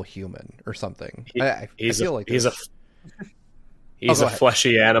normal human or something. He's a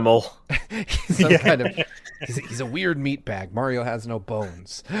fleshy animal. He's a weird meat bag. Mario has no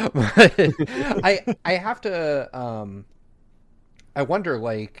bones. I have to. I wonder,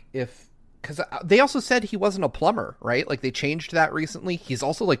 because they also said he wasn't a plumber, right? Like, they changed that recently. He's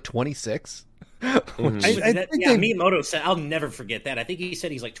also 26. Miyamoto said, I'll never forget that. I think he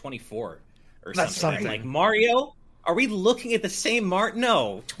said he's 24. or That's something. something. Like Mario, are we looking at the same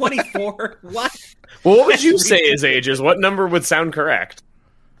No, 24. What? Well, what would you say his age is? What number would sound correct?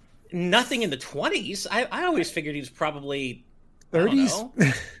 Nothing in the 20s. I always figured he was probably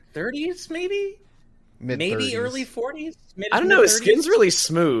 30s? 30s, maybe. Mid-30s. Maybe early 40s. I don't know. His skin's really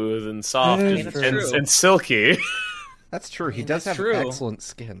smooth and soft Yeah, and silky. That's true. He mean, does that's have true. excellent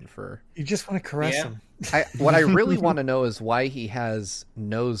skin for. You just want to caress Yeah. him. What I really want to know is why he has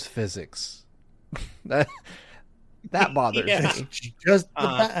nose physics. that bothers Yeah. me.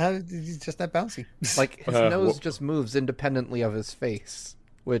 He's just that bouncy. Like his nose just moves independently of his face,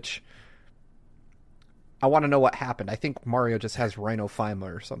 which I want to know what happened. I think Mario just has rhinophyma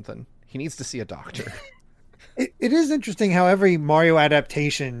or something. He needs to see a doctor. It is interesting how every Mario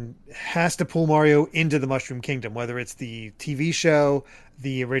adaptation has to pull Mario into the Mushroom Kingdom, whether it's the TV show,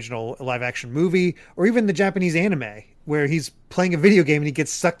 the original live-action movie, or even the Japanese anime, where he's playing a video game and he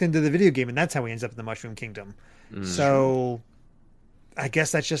gets sucked into the video game, and that's how he ends up in the Mushroom Kingdom. So, I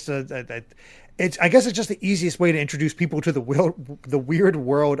guess that's just I guess it's just the easiest way to introduce people to the weird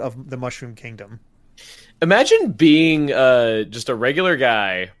world of the Mushroom Kingdom. Imagine being just a regular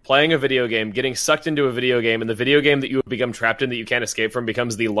guy playing a video game, getting sucked into a video game, and the video game that you have become trapped in that you can't escape from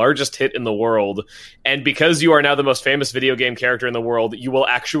becomes the largest hit in the world. And because you are now the most famous video game character in the world, you will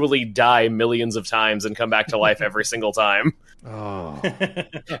actually die millions of times and come back to life every single time. Oh,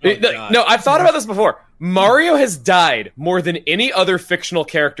 No, I've thought about this before. Mario has died more than any other fictional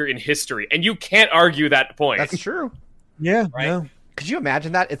character in history, and you can't argue that point. that's true. Yeah, Right. no. Could you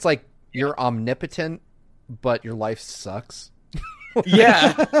imagine that? It's like you're omnipotent, but your life sucks.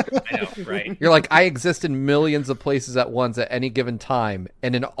 Yeah. I know, right? You're like, I exist in millions of places at once at any given time,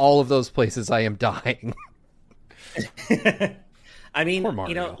 and in all of those places I am dying. I mean, Poor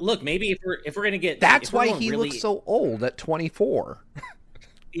Mario. look, maybe if we're gonna get That's if we're why going he really, looks so old at 24.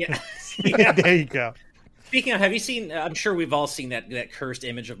 Yeah. There you go. Speaking of, have you seen? I'm sure we've all seen that cursed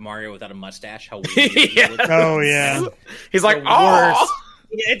image of Mario without a mustache. How weird! Yeah. Oh yeah. He's like, The oh, worst.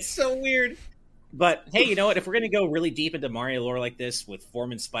 Yeah, it's so weird. But hey, you know what? If we're going to go really deep into Mario lore like this with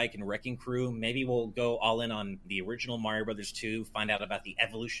Foreman Spike and Wrecking Crew, maybe we'll go all in on the original Mario Brothers 2, find out about the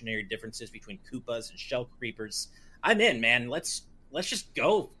evolutionary differences between Koopas and Shell Creepers. I'm in, man. Let's just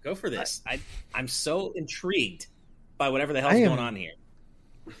go for this. I'm so intrigued by whatever the hell's going on here.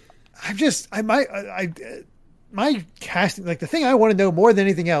 My casting, like the thing I want to know more than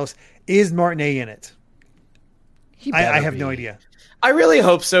anything else is Martinet in it. I have no idea. I really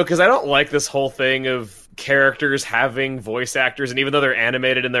hope so, because I don't like this whole thing of characters having voice actors, and even though they're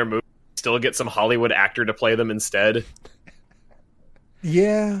animated in their movies, still get some Hollywood actor to play them instead.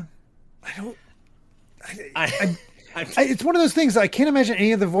 Yeah, it's one of those things. I can't imagine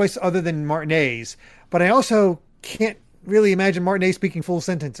any other voice other than Martinet's, but I also can't really imagine Martinet speaking full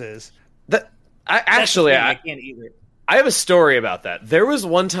sentences. I can't either. I have a story about that. There was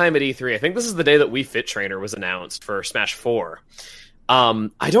one time at E3, I think this is the day that Wii Fit Trainer was announced for Smash 4.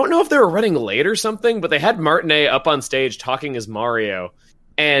 I don't know if they were running late or something, but they had Martinet up on stage talking as Mario,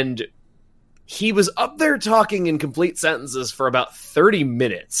 and he was up there talking in complete sentences for about 30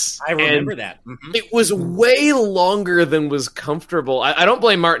 minutes. I remember that. Mm-hmm. It was way longer than was comfortable. I don't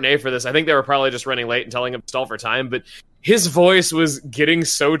blame Martinet for this. I think they were probably just running late and telling him to stall for time, but his voice was getting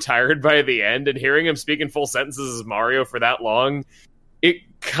so tired by the end, and hearing him speak in full sentences as Mario for that long, it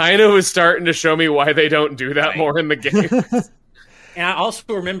kind of was starting to show me why they don't do that more in the game. And I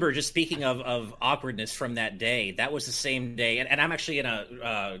also remember, just speaking of awkwardness from that day, that was the same day, and I'm actually going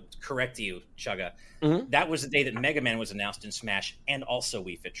to correct you, Chugga. Mm-hmm. That was the day that Mega Man was announced in Smash, and also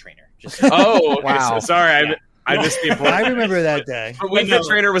Wii Fit Trainer. Oh, okay. Wow. Sorry, I missed the important. I remember that day. But Wii Fit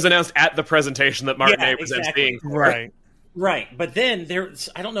Trainer was announced at the presentation that Martinet was emceeing. Right. But then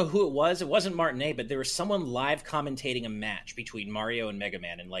I don't know who it was. It wasn't Martinet, but there was someone live commentating a match between Mario and Mega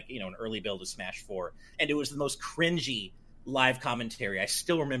Man in an early build of Smash 4. And it was the most cringy live commentary. I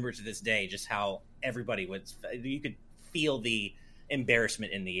still remember to this day just how everybody you could feel the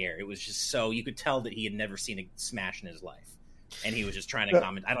embarrassment in the air. It was just so, you could tell that he had never seen a Smash in his life. And he was just trying to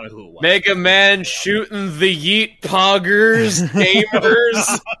comment. I don't know who it was. Mega Man shooting the yeet poggers,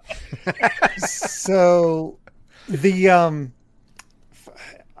 gamers. So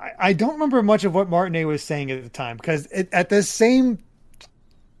I don't remember much of what Martinet was saying at the time, because at the same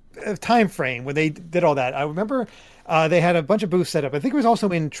time frame when they did all that, I remember they had a bunch of booths set up. I think it was also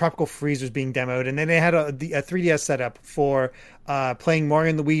when Tropical Freeze was being demoed, and then they had a 3DS set up for playing Mario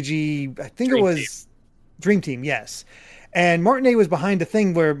and Luigi. I think it was Dream Team, yes. And Martinet was behind a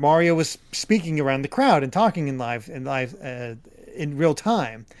thing where Mario was speaking around the crowd and talking in live in real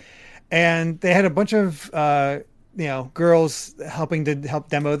time. And they had a bunch of girls helping to help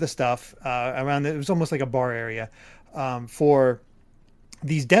demo the stuff around. It was almost like a bar area for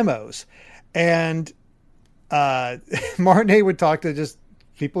these demos, and Martinet would talk to just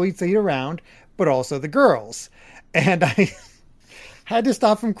people he'd see around, but also the girls, and I had to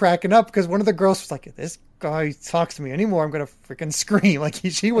stop from cracking up because one of the girls was like, "If this guy talks to me anymore, I'm gonna freaking scream!" Like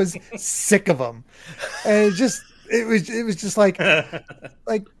she was sick of him, and it was just like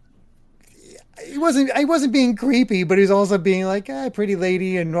I wasn't being creepy, but he was also being like, pretty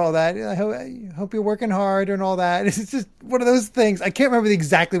lady and all that. I hope you're working hard and all that. It's just one of those things. I can't remember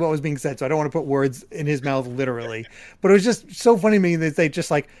exactly what was being said, so I don't want to put words in his mouth literally. But it was just so funny to me that they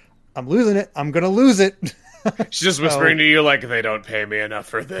just like, I'm losing it. I'm going to lose it. She's just whispering to you like, they don't pay me enough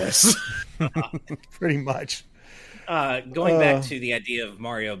for this. Pretty much. Going back to the idea of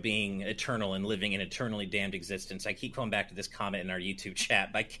Mario being eternal and living an eternally damned existence, I keep going back to this comment in our YouTube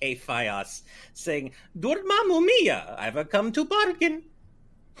chat by K Fios saying, "Dormammu mia, I've come to bargain."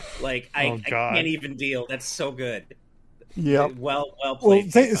 Like, I can't even deal. That's so good. Yeah. Well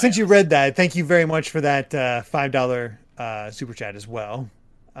played. Well, since you read that, thank you very much for that $5 super chat as well,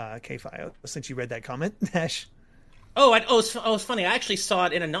 K Fios. Since you read that comment, Nash. It's funny. I actually saw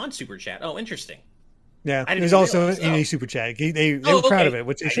it in a non-super chat. Oh, interesting. Yeah, there's also in a super chat. They were proud of it,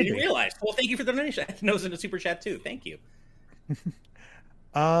 which they should be. I didn't realize. Well, thank you for the donation. I know it was in a super chat too. Thank you.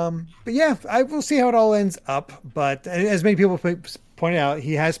 But yeah, I will see how it all ends up. But as many people pointed out,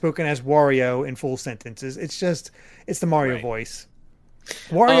 he has spoken as Wario in full sentences. It's the Mario voice.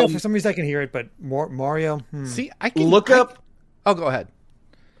 Wario, for some reason I can hear it, but Mario. See, I can look up. Oh, go ahead.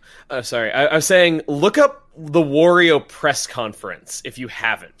 Sorry, I was saying look up the Wario press conference if you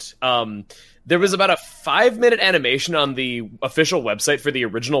haven't. There was about a 5-minute animation on the official website for the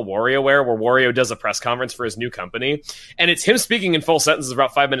original WarioWare where Wario does a press conference for his new company. And it's him speaking in full sentences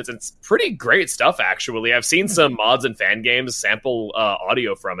about 5 minutes. It's pretty great stuff, actually. I've seen some mods and fan games sample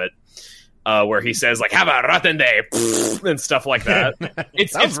audio from it where he says, like, have a rotten day, and stuff like that.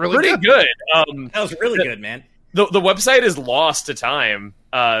 It's really pretty good. That was really good, man. The website is lost to time,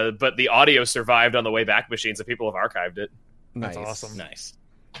 but the audio survived on the way back machine, so people have archived it. Nice. That's awesome. Nice.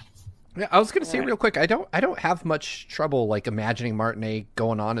 Yeah, I was going to say real quick, I don't have much trouble like imagining Martinet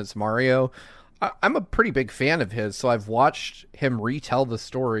going on as Mario. I'm a pretty big fan of his, so I've watched him retell the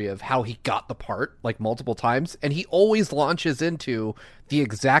story of how he got the part like multiple times, and he always launches into the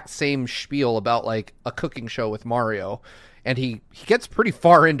exact same spiel about like a cooking show with Mario, and he gets pretty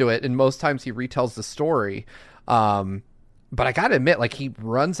far into it, and most times he retells the story. But I gotta admit, like, he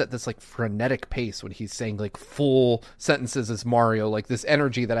runs at this, like, frenetic pace when he's saying, like, full sentences as Mario, like, this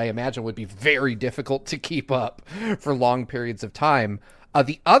energy that I imagine would be very difficult to keep up for long periods of time.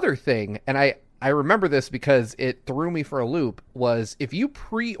 The other thing, and I remember this because it threw me for a loop, was if you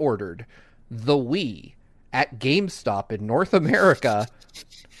pre-ordered the Wii at GameStop in North America,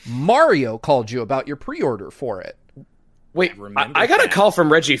 Mario called you about your pre-order for it. Wait, I got a call from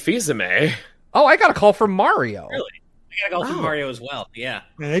Reggie Fils-Aimé. Oh, I got a call from Mario. Really? I got a call from Mario as well. Yeah.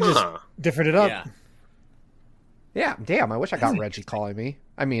 They just differed it up. Yeah, damn, I wish I got Reggie calling me.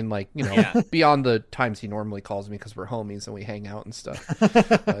 I mean, like, you know, beyond the times he normally calls me because we're homies and we hang out and stuff.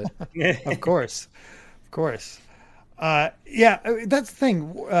 But... Of course. Yeah, that's the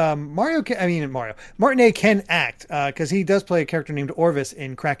thing. Martinet can act because he does play a character named Orvis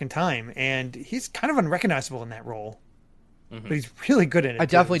in Crack in Time, and he's kind of unrecognizable in that role. Mm-hmm. But he's really good in it. I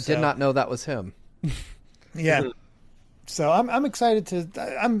definitely did not know that was him. Yeah. So I'm excited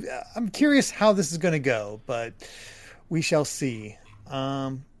to. I'm curious how this is going to go, but we shall see.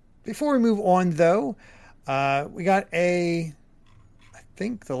 Before we move on, though, we got I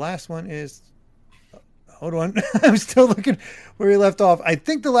think the last one is. Hold on, I'm still looking where we left off. I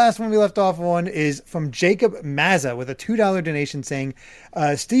think the last one we left off on is from Jacob Mazza with a $2 donation saying,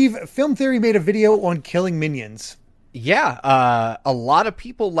 "Steve, Film Theory made a video on killing minions." Yeah, a lot of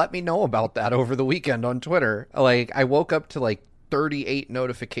people let me know about that over the weekend on Twitter. Like, I woke up to like 38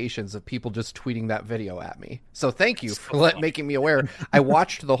 notifications of people just tweeting that video at me. So thank you for making me aware. I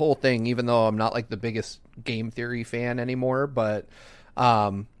watched the whole thing, even though I'm not like the biggest Game Theory fan anymore. But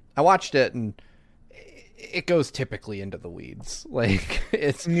I watched it, and it goes typically into the weeds. Like,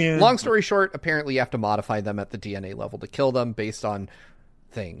 it's long story short. Apparently, you have to modify them at the DNA level to kill them based on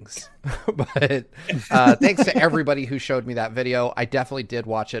things. But thanks to everybody who showed me that video. I definitely did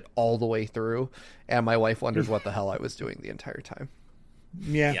watch it all the way through, and my wife wondered what the hell I was doing the entire time.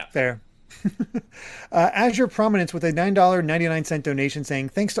 Yeah. Fair. Azure Prominence with a $9.99 donation saying,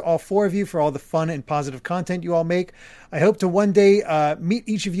 thanks to all four of you for all the fun and positive content you all make. I hope to one day meet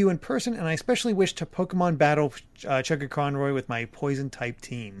each of you in person, and I especially wish to Pokemon battle Chugga Conroy with my poison type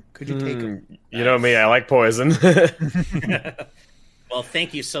team. Could you take him? You know me, I like poison. Well,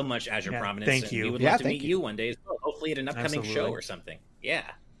 thank you so much, Azure Prominence. Thank you. We would love to meet you one day as well, hopefully at an upcoming show or something. Yeah.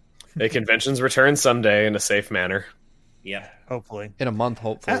 May conventions return someday in a safe manner. Yeah. Hopefully. In a month,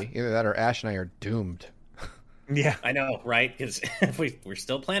 hopefully. Either that or Ash and I are doomed. Yeah. I know, right? Because we're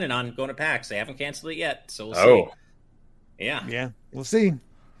still planning on going to PAX. They haven't canceled it yet, so we'll see. Yeah. Yeah, we'll see.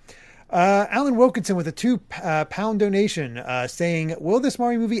 Alan Wilkinson with a £2 donation saying, will this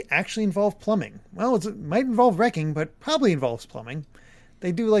Mario movie actually involve plumbing? Well, it might involve wrecking, but probably involves plumbing.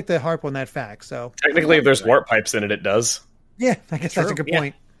 They do like to harp on that fact. So technically, if there's warp pipes in it, it does. Yeah, I guess that's a good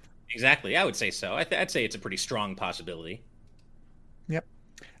point. Exactly. I would say so. I'd say it's a pretty strong possibility. Yep.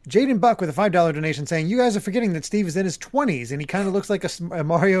 Jaden Buck with a $5 donation saying, you guys are forgetting that Steve is in his 20s and he kind of looks like a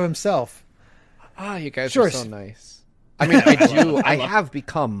Mario himself. You guys are so nice. I mean, I do. I have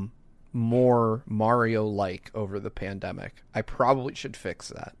become more Mario-like over the pandemic. I probably should fix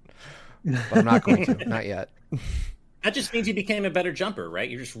that. But I'm not going to. Not yet. That just means you became a better jumper, right?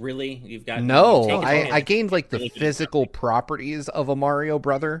 You've got... No, I gained like the physical properties of a Mario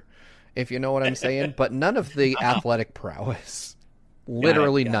brother, if you know what I'm saying, but none of the athletic prowess.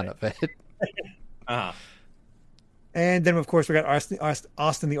 Literally none of it. And then, of course, we got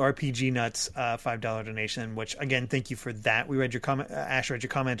Austin the RPG Nuts $5 donation, which, again, thank you for that. We read your comment, Ash read your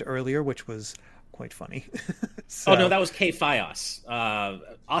comment earlier, which was quite funny. Oh, no, that was K Fios.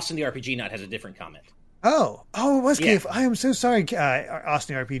 Austin the RPG Nut has a different comment. Oh, it was K. I am so sorry,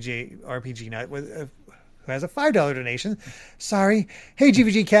 Austin RPG Nut, who has a $5 donation. Sorry. Hey,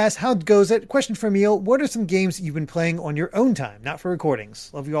 GVG Cast, how goes it? Question for Emil. What are some games you've been playing on your own time, not for recordings?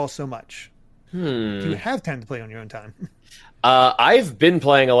 Love you all so much. Do you have time to play on your own time? I've been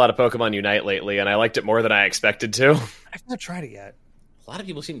playing a lot of Pokemon Unite lately, and I liked it more than I expected to. I've not tried it yet. A lot of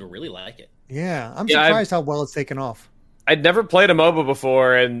people seem to really like it. Yeah, I'm surprised how well it's taken off. I'd never played a MOBA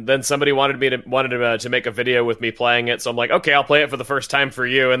before, and then somebody wanted to make a video with me playing it, so I'm like, okay, I'll play it for the first time for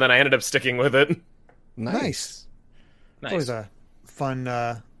you, and then I ended up sticking with it. Nice. Always a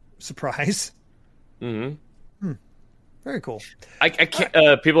fun surprise. Mm-hmm. Very cool. I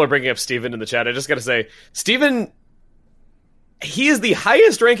can't. People are bringing up Steven in the chat. I just got to say, Steven, he is the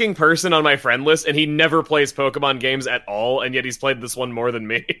highest ranking person on my friend list, and he never plays Pokemon games at all, and yet he's played this one more than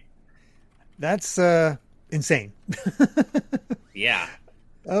me. That's insane. Yeah.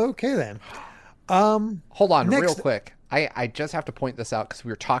 Okay, then. Hold on, real quick. I just have to point this out because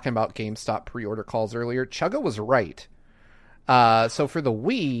we were talking about GameStop pre-order calls earlier. Chugga was right. So for the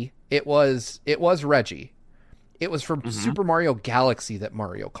Wii, it was Reggie. It was from Super Mario Galaxy that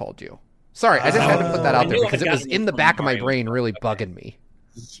Mario called you. Sorry, I just had to put that out there because it was in the back of my brain really bugging me.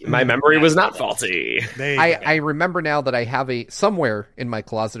 My memory was not faulty. I remember now that I have somewhere in my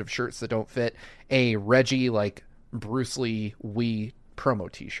closet of shirts that don't fit, a Reggie, like, Bruce Lee Wii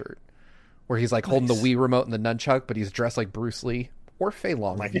promo t-shirt. Where he's, like, holding the Wii remote and the nunchuck, but he's dressed like Bruce Lee. Or Fei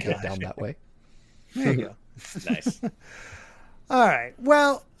Long if you get down that way. There you go. Nice. All right.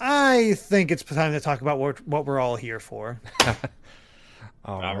 Well, I think it's time to talk about what we're all here for.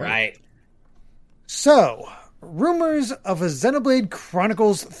 All right. So, rumors of a Xenoblade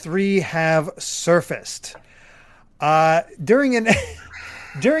Chronicles 3 have surfaced. During an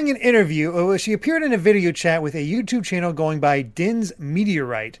interview, she appeared in a video chat with a YouTube channel going by Din's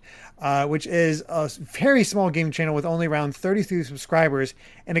Meteorite, which is a very small gaming channel with only around 33 subscribers,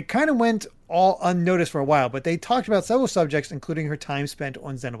 and it kind of went all unnoticed for a while, but they talked about several subjects, including her time spent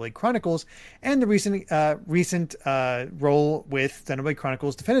on Xenoblade Chronicles and the recent role with Xenoblade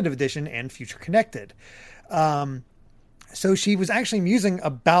Chronicles Definitive Edition and Future Connected. So she was actually musing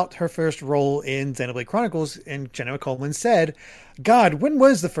about her first role in Xenoblade Chronicles, and Jenna Coleman said, God, when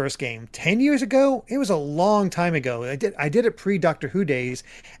was the first game? 10 years ago? It was a long time ago. I did it pre-Doctor Who days,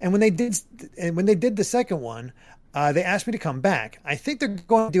 and when they did the second one, they asked me to come back. I think they're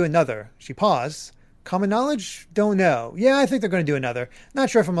going to do another. She paused. Common knowledge? Don't know. Yeah, I think they're going to do another. Not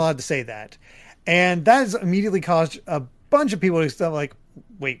sure if I'm allowed to say that. And that has immediately caused a bunch of people to start like,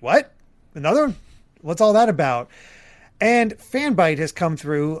 wait, what? Another one? What's all that about? And Fanbyte has come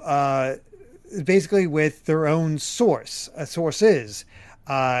through basically with their own sources.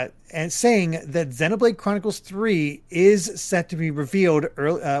 and saying that Xenoblade Chronicles 3 is set to be revealed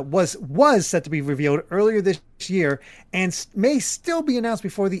was set to be revealed earlier this year and may still be announced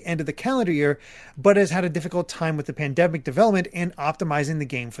before the end of the calendar year, but has had a difficult time with the pandemic development and optimizing the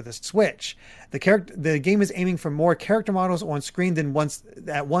game for the Switch. The game is aiming for more character models on screen than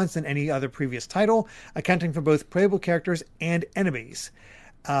than any other previous title, accounting for both playable characters and enemies.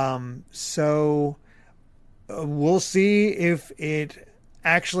 So we'll see if it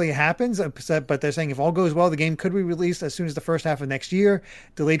actually happens, but they're saying if all goes well, the game could be released as soon as the first half of next year,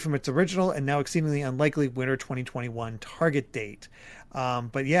 delayed from its original and now exceedingly unlikely winter 2021 target date.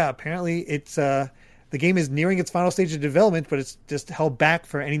 But yeah, apparently it's the game is nearing its final stage of development, but it's just held back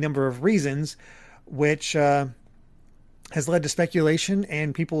for any number of reasons, which has led to speculation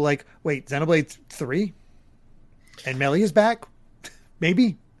and people like, wait, Xenoblade 3 and Melee is back?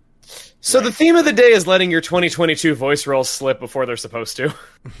 Maybe. So the theme of the day is letting your 2022 voice rolls slip before they're supposed to.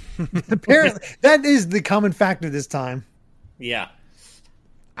 Apparently, that is the common factor this time. Yeah.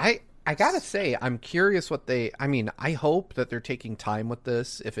 I gotta say, I'm curious I hope that they're taking time with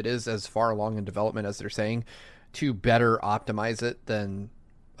this, if it is as far along in development as they're saying, to better optimize it than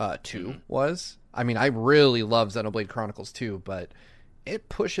 2 was. I mean, I really love Xenoblade Chronicles 2, but it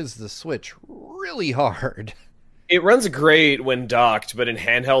pushes the Switch really hard. It runs great when docked, but in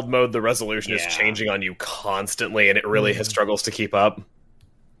handheld mode, the resolution is changing on you constantly, and it really struggles to keep up.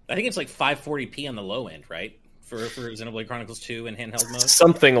 I think it's like 540p on the low end, right? For Xenoblade Chronicles 2 in handheld mode?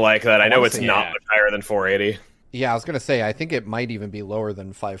 Something like that. I know it's not much higher than 480. Yeah, I was going to say, I think it might even be lower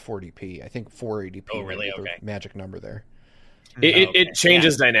than 540p. I think 480p oh, really? is the magic number there. It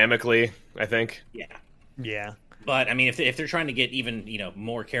changes dynamically, I think. Yeah. But I mean, if they're trying to get even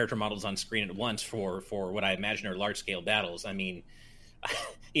more character models on screen at once for what I imagine are large scale battles, I mean,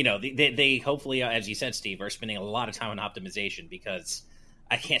 they hopefully, as you said, Steve, are spending a lot of time on optimization, because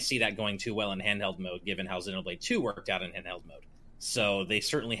I can't see that going too well in handheld mode, given how Xenoblade 2 worked out in handheld mode. So they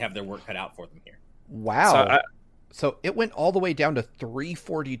certainly have their work cut out for them here. Wow. So it went all the way down to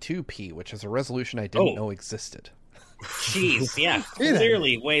 342p, which is a resolution I didn't know existed. Jeez, yeah,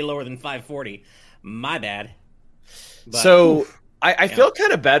 clearly way lower than 540. My bad. But, so I feel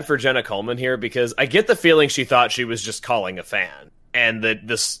kind of bad for Jenna Coleman here, because I get the feeling she thought she was just calling a fan and that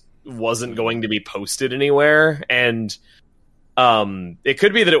this wasn't going to be posted anywhere. And it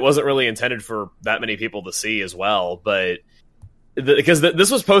could be that it wasn't really intended for that many people to see as well. But because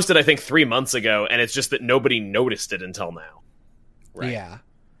this was posted, I think, 3 months ago, and it's just that nobody noticed it until now. Right. Yeah.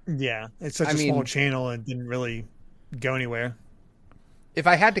 Yeah. It's such a small channel and didn't really go anywhere. If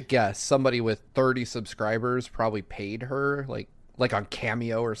I had to guess, somebody with 30 subscribers probably paid her, like on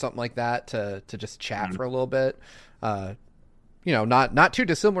Cameo or something like that, to just chat for a little bit. Not too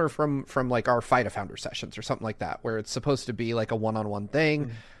dissimilar from like our Fight a Founder sessions or something like that, where it's supposed to be like a one-on-one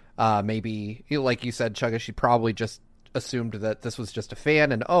thing. Maybe, like you said, Chugga, she probably just assumed that this was just a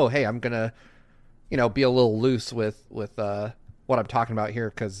fan, and hey, I'm gonna, be a little loose with what I'm talking about here,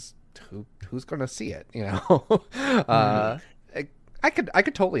 because who's gonna see it, I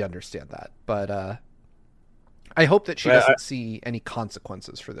could totally understand that, but I hope that she doesn't see any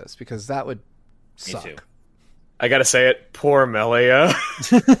consequences for this, because that would suck. Me too. I gotta say it, poor Melia.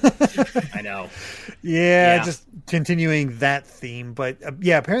 I know. Yeah, just continuing that theme, but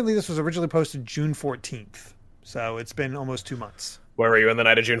apparently this was originally posted June 14th, so it's been almost 2 months. Where were you on the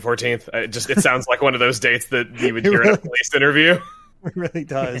night of June 14th? It sounds like one of those dates that you would hear in a police interview. It really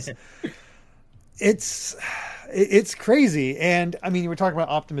does. It's crazy, and I mean, you were talking about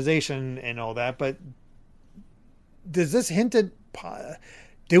optimization and all that, but does this hint at?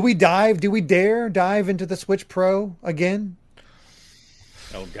 Do we dare dive into the Switch Pro again?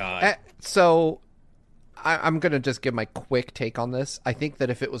 Oh God! So I'm gonna just give my quick take on this. I think that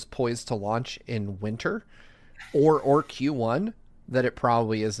if it was poised to launch in winter or Q1, that it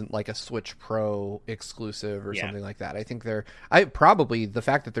probably isn't like a Switch Pro exclusive or something like that. I think the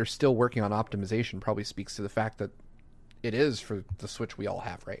fact that they're still working on optimization probably speaks to the fact that it is for the Switch we all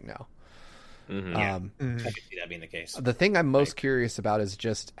have right now. I can see that being the case. The thing I'm most curious about is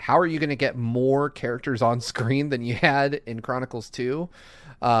just how are you going to get more characters on screen than you had in Chronicles 2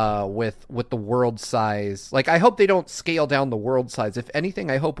 with the world size. Like, I hope they don't scale down the world size. If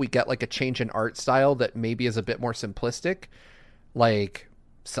anything, I hope we get like a change in art style that maybe is a bit more simplistic, like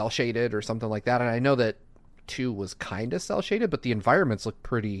cell shaded or something like that. And I know that 2 was kind of cell shaded, but the environments look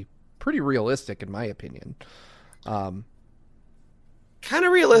pretty realistic in my opinion. Kind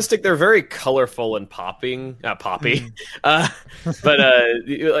of realistic. They're very colorful and poppy. But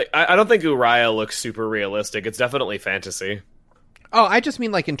I don't think Uriah looks super realistic. It's definitely fantasy. Oh, I just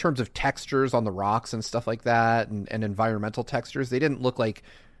mean like in terms of textures on the rocks and stuff like that, and environmental textures. They didn't look like.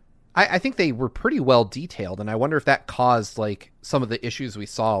 I think they were pretty well detailed, and I wonder if that caused like some of the issues we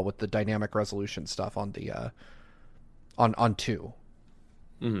saw with the dynamic resolution stuff on the on 2.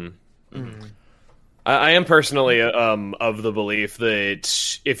 Mm-hmm. Mm-hmm. I am personally of the belief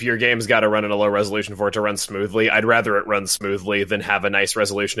that if your game's got to run at a low resolution for it to run smoothly, I'd rather it run smoothly than have a nice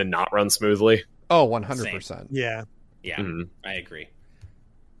resolution and not run smoothly. Oh, 100%. Yeah. Yeah, Mm-hmm. I agree.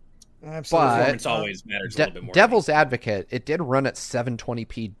 Absolutely. But performance always matters a little bit more. Devil's advocate, it did run at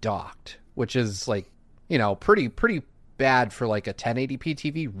 720p docked, which is like, pretty bad for like a 1080p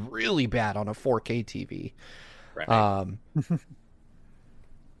TV, really bad on a 4K TV. Right.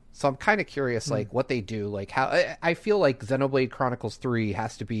 So I'm kind of curious, like, what they do. Like, how I feel like Xenoblade Chronicles 3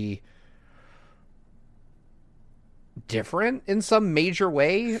 has to be different in some major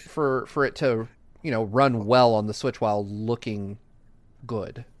way for it to, run well on the Switch while looking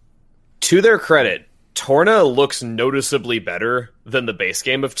good. To their credit, Torna looks noticeably better than the base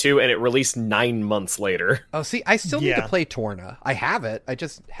game of 2, and it released 9 months later. Oh, see, I still need to play Torna. I have it. I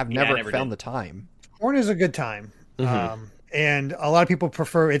just have never found the time. Torna is a good time. Mm-hmm. And a lot of people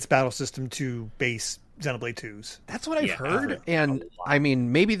prefer its battle system to base Xenoblade 2's. That's what I've heard. And I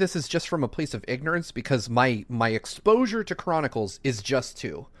mean, maybe this is just from a place of ignorance because my exposure to Chronicles is just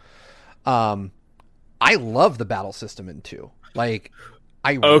 2. I love the battle system in 2. Like,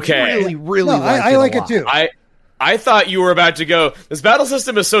 I really I like it too. I thought you were about to go, this battle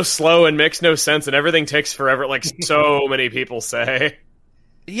system is so slow and makes no sense and everything takes forever, like so many people say.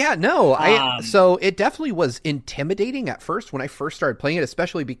 Yeah, no, so it definitely was intimidating at first when I first started playing it,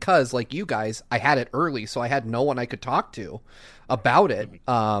 especially because, like you guys, I had it early, so I had no one I could talk to about it.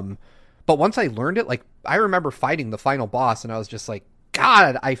 But once I learned it, like, I remember fighting the final boss, and I was just like,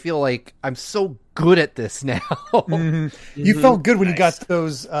 God, I feel like I'm so good at this now. Mm-hmm. You felt good when you got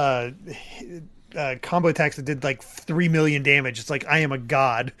those combo attacks that did like 3 million damage. It's like, I am a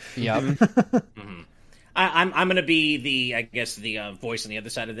god. Yep. Mm-hmm. I'm going to be the voice on the other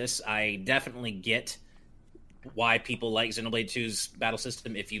side of this. I definitely get why people like Xenoblade 2's battle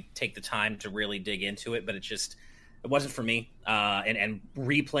system if you take the time to really dig into it, but it wasn't for me. And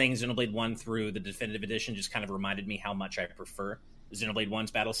replaying Xenoblade 1 through the definitive edition just kind of reminded me how much I prefer Xenoblade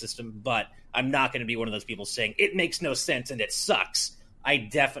 1's battle system, but I'm not going to be one of those people saying it makes no sense and it sucks. I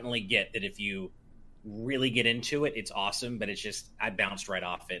definitely get that if you really get into it, it's awesome, but it's just, I bounced right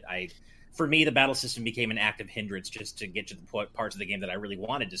off it. For me, the battle system became an active hindrance just to get to the parts of the game that I really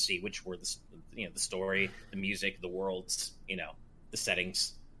wanted to see, which were the story, the music, the worlds, the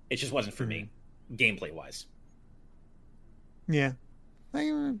settings. It just wasn't for me, gameplay wise. Yeah,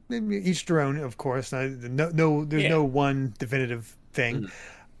 each their own, of course. There's no one definitive thing.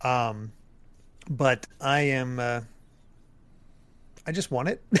 But I am. I just want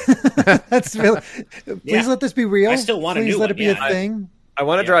it. That's really. Please let this be real. I still want a new one. Please let it be a thing. I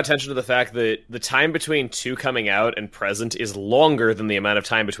want to draw attention to the fact that the time between 2 coming out and present is longer than the amount of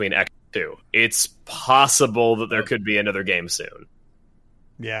time between X and 2. It's possible that there could be another game soon.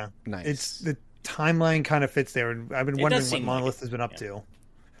 Yeah, nice. It's the timeline kind of fits there, and I've been wondering what Monolith has been up to.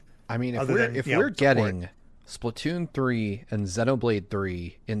 I mean, if we're getting Splatoon 3 and Xenoblade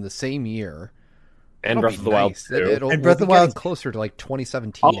 3 in the same year, and Breath of the Wild 2. And Breath of the Wild closer to like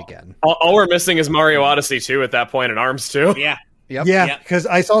 2017 again. All we're missing is Mario Odyssey 2 at that point, and ARMS 2. Yeah. Yep. Yeah, because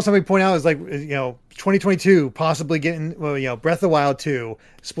I saw somebody point out, it's like, 2022 possibly getting, Breath of the Wild 2,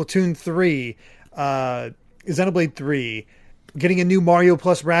 Splatoon 3, Xenoblade 3, getting a new Mario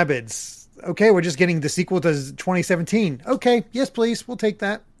plus Rabbids. Okay, we're just getting the sequel to 2017. Okay, yes, please, we'll take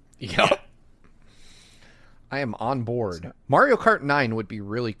that. Yep. I am on board. Mario Kart 9 would be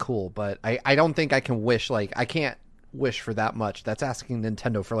really cool, but I don't think I can wish, I can't wish for that much. That's asking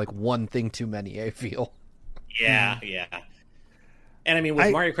Nintendo for, one thing too many, I feel. Yeah, yeah. And I mean,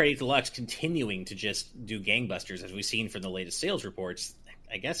 with Mario Kart 8 Deluxe continuing to just do gangbusters, as we've seen from the latest sales reports,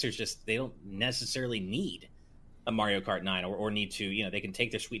 I guess they don't necessarily need a Mario Kart 9 or need to, they can take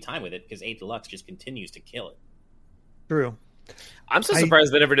their sweet time with it because 8 Deluxe just continues to kill it. True. I'm so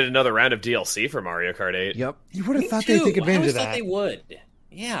surprised they never did another round of DLC for Mario Kart 8. Yep. You would have thought they'd take advantage of that. I thought they would.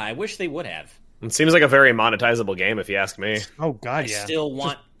 Yeah, I wish they would have. It seems like a very monetizable game, if you ask me. Oh, God, yeah. I still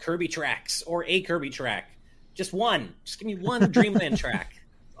want Kirby tracks or a Kirby track. Just one. Just give me one Dreamland track.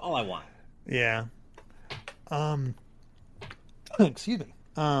 That's all I want. Yeah. Excuse me.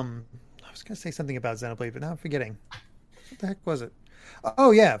 I was going to say something about Xenoblade, but now I'm forgetting. What the heck was it?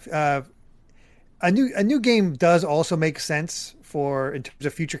 Oh, yeah. A new game does also make sense in terms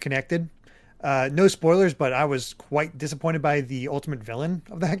of future connected. No spoilers, but I was quite disappointed by the ultimate villain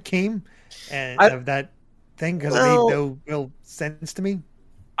of that game and of that thing because it made no real sense to me.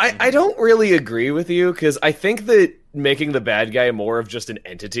 I don't really agree with you, because I think that making the bad guy more of just an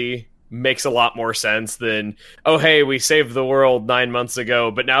entity makes a lot more sense than, oh, hey, we saved the world 9 months ago,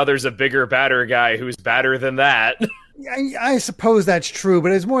 but now there's a bigger, badder guy who's badder than that. I suppose that's true,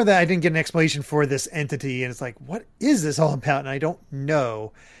 but it's more that I didn't get an explanation for this entity, and it's like, what is this all about? And I don't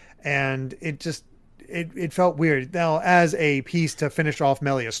know. And it just, it felt weird. Now, as a piece to finish off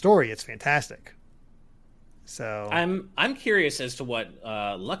Melia's story, it's fantastic. So I'm curious as to what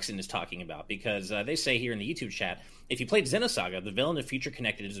Luxon is talking about, because they say here in the YouTube chat, if you played Xenosaga, the villain of Future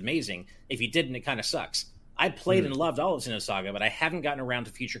Connected is amazing. If you didn't, it kind of sucks. I played and loved all of Xenosaga, but I haven't gotten around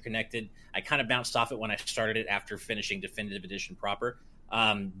to Future Connected. I kind of bounced off it when I started it after finishing Definitive Edition proper.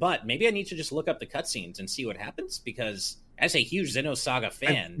 But maybe I need to just look up the cutscenes and see what happens, because as a huge Xenosaga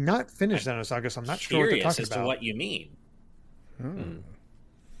fan, I've not finished Xenosaga, so I'm not sure what they're talking about. To what you mean.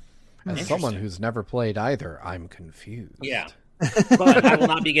 As someone who's never played either, I'm confused. Yeah. But I will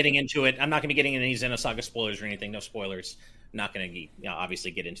not be getting into it. I'm not going to be getting into any Xenosaga spoilers or anything. No spoilers. Not going to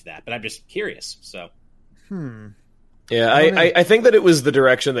obviously get into that. But I'm just curious. So. Yeah, I think that it was the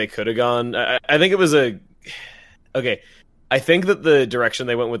direction they could have gone. I think it was okay. I think that the direction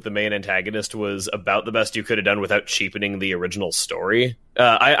they went with the main antagonist was about the best you could have done without cheapening the original story.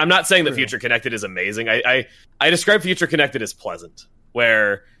 I'm not saying that Future Connected is amazing. I describe Future Connected as pleasant,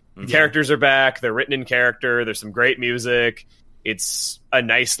 where the characters are back, they're written in character, there's some great music, it's a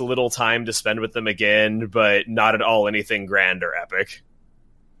nice little time to spend with them again, but not at all anything grand or epic.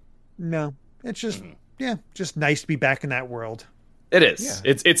 No, it's just, just nice to be back in that world. It is.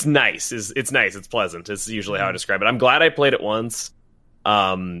 Yeah. It's nice. It's nice. It's pleasant. It's usually how I describe it. I'm glad I played it once.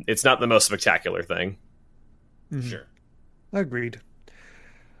 It's not the most spectacular thing. Sure. Agreed.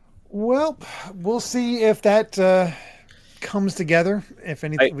 Well, we'll see if that comes together. If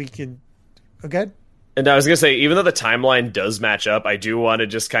anything, we can. Okay. And I was going to say, even though the timeline does match up, I do want to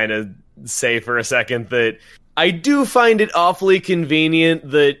just kind of say for a second that I do find it awfully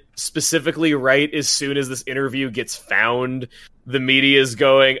convenient that specifically right as soon as this interview gets found, the media is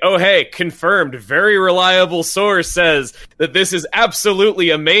going, oh, hey, confirmed, very reliable source says that this is absolutely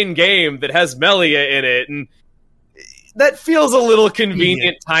a main game that has Melia in it. And that feels a little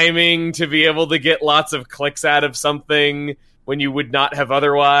convenient timing to be able to get lots of clicks out of something when you would not have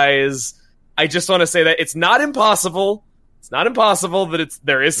otherwise. I just want to say that it's not impossible. It's not impossible that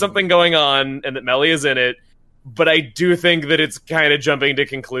there is something going on and that Melia is in it. But I do think that it's kind of jumping to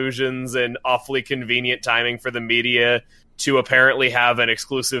conclusions and awfully convenient timing for the media to apparently have an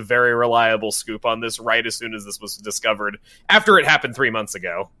exclusive, very reliable scoop on this right as soon as this was discovered, after it happened 3 months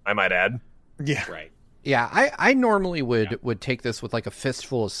ago, I might add. Yeah. Right. Yeah, I normally would take this with like a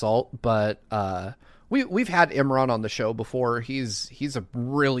fistful of salt, but we've had Imran on the show before. He's a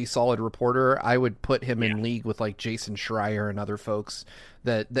really solid reporter. I would put him in league with like Jason Schreier and other folks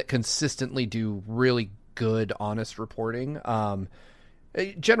that consistently do really good, honest reporting.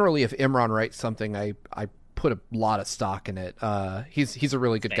 Generally, if Imran writes something, I put a lot of stock in it. He's a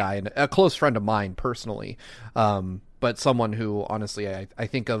really good guy and a close friend of mine personally. But someone who, honestly, I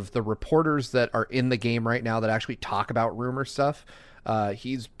think of the reporters that are in the game right now that actually talk about rumor stuff.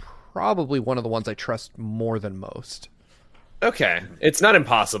 He's probably one of the ones I trust more than most. Okay. It's not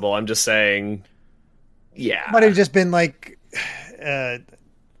impossible. I'm just saying, Might have just been like, I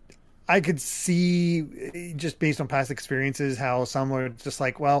could see, just based on past experiences, how some were just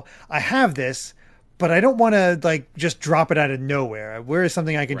like, well, I have this, but I don't want to like just drop it out of nowhere. Where is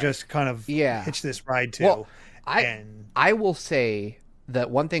something I can just kind of hitch this ride to? Well, I will say that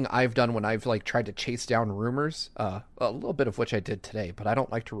one thing I've done when I've like tried to chase down rumors, a little bit of which I did today, but I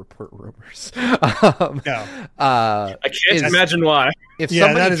don't like to report rumors. No. I can't imagine why. If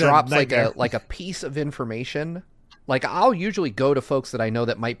somebody drops like a piece of information, like I'll usually go to folks that I know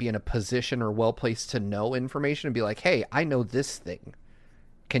that might be in a position or well placed to know information and be like, hey, I know this thing.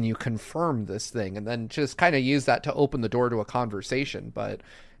 Can you confirm this thing? And then just kind of use that to open the door to a conversation.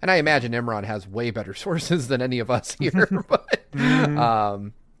 And I imagine Imran has way better sources than any of us here. But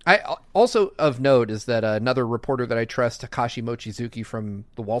I also of note is that another reporter that I trust, Takashi Mochizuki from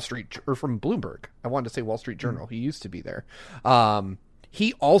the Wall Street or from Bloomberg. I wanted to say Wall Street Journal. He used to be there.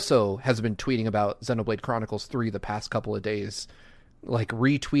 He also has been tweeting about Xenoblade Chronicles 3 the past couple of days, like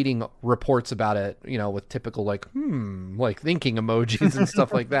retweeting reports about it, with typical like thinking emojis and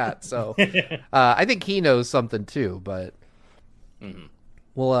stuff like that. So I think he knows something too, but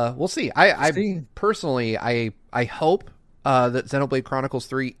we'll see. I personally, I hope that Xenoblade Chronicles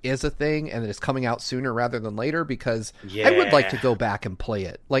 3 is a thing and that it's coming out sooner rather than later, because I would like to go back and play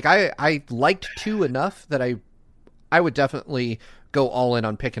it. Like I liked 2 enough that I would definitely go all in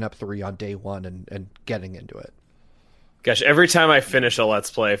on picking up 3 on day one and getting into it. Gosh, every time I finish a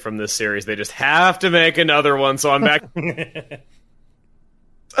Let's Play from this series, they just have to make another one, so I'm back.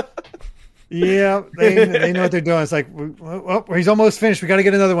 Yeah, they know what they're doing. It's like, well, he's almost finished. We got to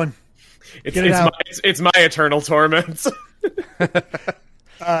get another one. It's my eternal torment.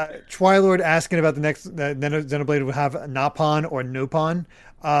 Twilord asking about the next Xenoblade will have Napon or Nopon.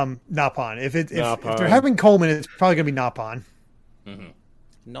 Napon. If they're having Coleman, it's probably going to be Napon.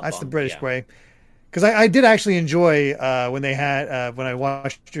 Mm-hmm. That's the British way. Because I did actually enjoy when they had when I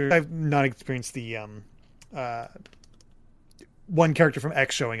watched. I've not experienced the one character from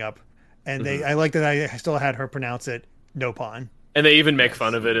X showing up, and I like that I still had her pronounce it Nopon. And they even make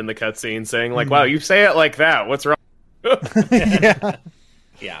fun of it in the cutscene, saying like, "Wow, you say it like that? What's wrong?"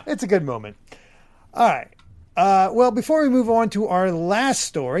 Yeah, it's a good moment. All right. Well, before we move on to our last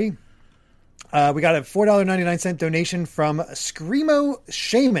story, we got a $4.99 donation from Screamo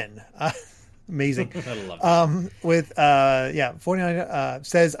Shaman. Amazing. I love that. With 49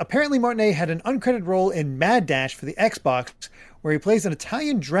 says apparently Martinet had an uncredited role in Mad Dash for the Xbox, where he plays an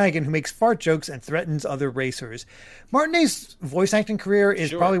Italian dragon who makes fart jokes and threatens other racers. Martinet's voice acting career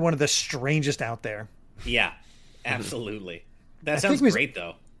is probably one of the strangest out there. Yeah, absolutely. That sounds great,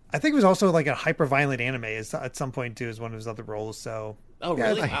 though. I think it was also like a hyper-violent anime at some point, too, as one of his other roles. So, oh,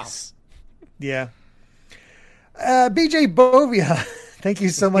 really? Nice. Wow. Yeah. BJ Bovia, thank you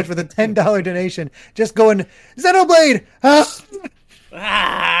so much for the $10 donation. Just going, Xenoblade!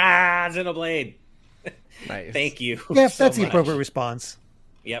 Xenoblade. Nice. Thank you. Yeah, so that's the much. appropriate response.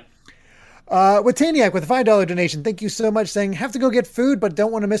 Yep. Wataniac with a $5 donation. Thank you so much, saying, have to go get food, but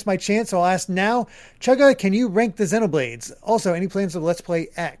don't want to miss my chance, so I'll ask now. Chugga, can you rank the Xenoblades? Also, any plans of Let's Play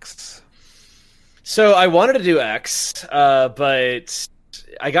X? So I wanted to do X, but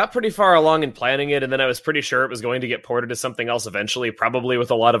I got pretty far along in planning it, and then I was pretty sure it was going to get ported to something else eventually, probably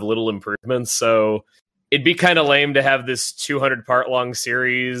with a lot of little improvements, so it'd be kind of lame to have this 200-part long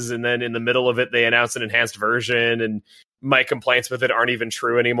series, and then in the middle of it they announce an enhanced version, and my complaints with it aren't even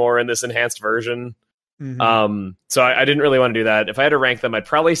true anymore in this enhanced version. Mm-hmm. So I didn't really want to do that. If I had to rank them, I'd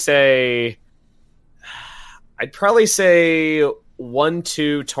probably say 1,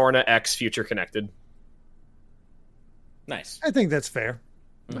 2, Torna, X, Future Connected. Nice. I think that's fair.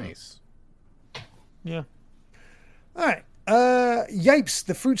 Nice. Yeah. All right. Yipes,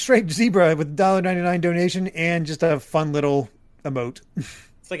 the fruit striped zebra with $1.99 donation and just a fun little emote.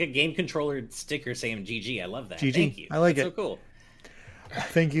 It's like a game controller sticker saying GG. I love that. GG. Thank you. I like That's it. So cool.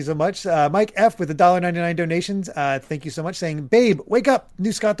 Thank you so much. Mike F with the $1.99 donations. Thank you so much, saying, babe, wake up.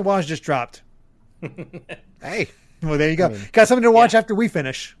 New Scott the Waz just dropped. Hey. Well, there you go. Got something to watch after we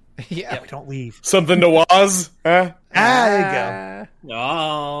finish. Yeah. We don't leave. Something to Waz? Huh? There you go.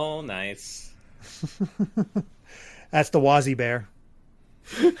 Oh, nice. That's the Wazzy Bear.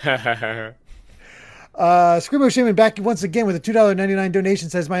 Scribbo Shaman back once again with a $2.99 donation,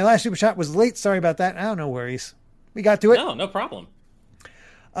 says, my last super shot was late. Sorry about that. Oh, no worries. We got to it. No problem.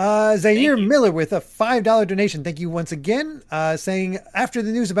 Zaire Miller with a $5 donation. Thank you once again. Saying, after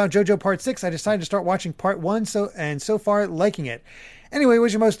the news about JoJo Part 6, I decided to start watching Part 1 so far liking it. Anyway,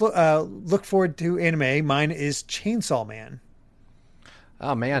 what's your most look forward to anime? Mine is Chainsaw Man.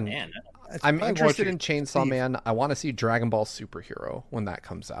 Oh, man. I'm interested in Chainsaw Man. I want to see Dragon Ball Superhero when that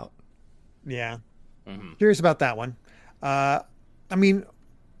comes out. Yeah. Mm-hmm. Curious about that one. I mean,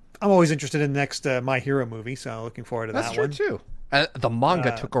 I'm always interested in the next My Hero movie, so looking forward to that one. That's true, too. The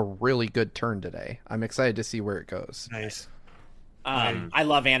manga took a really good turn today. I'm excited to see where it goes. Nice. I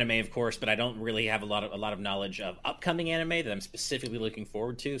love anime, of course, but I don't really have a lot of knowledge of upcoming anime that I'm specifically looking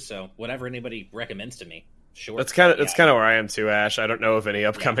forward to. So whatever anybody recommends to me, sure. That's kind of where I am too, Ash. I don't know of any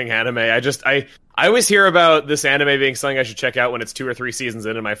upcoming anime. I always hear about this anime being something I should check out when it's 2 or 3 seasons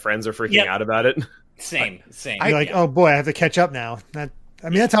in, and my friends are freaking out about it. Same. You're like, oh boy, I have to catch up now.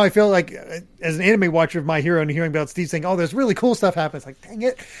 That's how I feel like as an anime watcher of My Hero and hearing about Steve saying, oh, there's really cool stuff happens. Like, dang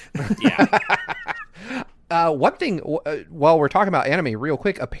it. Yeah. One thing, while we're talking about anime real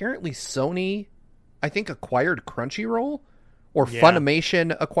quick, apparently Sony, I think, acquired Crunchyroll, or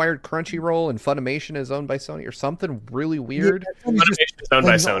Funimation acquired Crunchyroll, and Funimation is owned by Sony, or something really weird. Yeah, Funimation is owned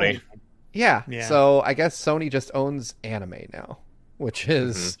by Sony. Yeah. So I guess Sony just owns anime now, which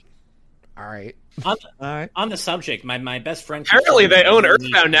is all right. On the subject, my best friend. Apparently, they own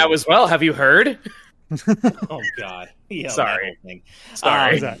Earthbound now as well. Have you heard? Oh God! Sorry.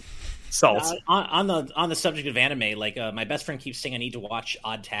 Salt. On the subject of anime, like my best friend keeps saying I need to watch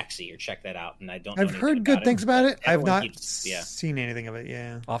Odd Taxi or check that out, and I don't. I've heard good things about it. I've not seen anything of it.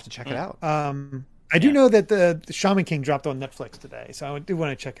 Yeah, I'll have to check it out. I do know that the Shaman King dropped on Netflix today, so I do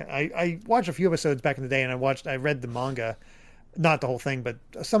want to check it. I watched a few episodes back in the day, and I read the manga. Not the whole thing, but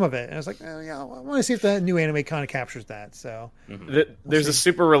some of it. And I was like, oh, yeah, I want to see if the new anime kind of captures that. So there's a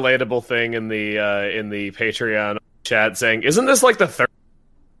super relatable thing in the Patreon chat saying, "Isn't this like the third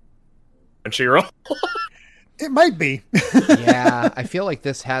Crunchyroll?" It might be. Yeah, I feel like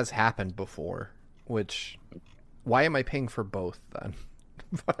this has happened before. Which, why am I paying for both then?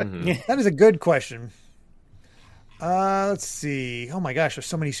 That is a good question. Let's see. Oh my gosh, there's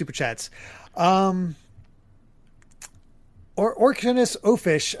so many super chats. Or Orcanus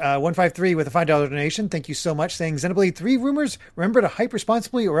Ofish 153 with a $5 donation. Thank you so much. Saying Xenoblade 3 rumors. Remember to hype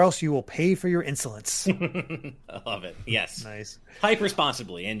responsibly, or else you will pay for your insolence. I love it. Yes, Nice. Hype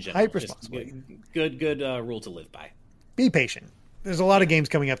responsibly in general. Hype Just responsibly. Good rule to live by. Be patient. There's a lot of games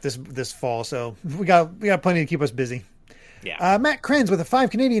coming up this fall, so we got plenty to keep us busy. Yeah. Matt Krenz with a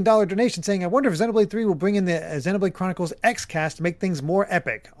 $5 Canadian donation saying, I wonder if Xenoblade 3 will bring in the Xenoblade Chronicles X cast to make things more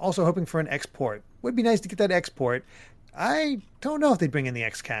epic. Also hoping for an export. Would be nice to get that export. I don't know if they'd bring in the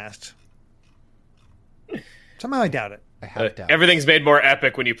X cast. Somehow I doubt it. I have doubts. Everything's made more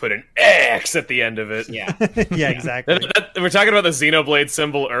epic when you put an X at the end of it. Yeah. Yeah, exactly. We're talking about the Xenoblade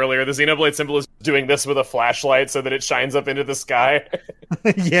symbol earlier. The Xenoblade symbol is doing this with a flashlight so that it shines up into the sky.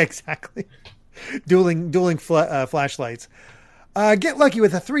 Yeah, exactly. Dueling flashlights. Get Lucky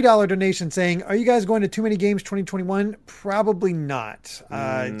with a $3 donation saying, are you guys going to Too Many Games 2021? Probably not.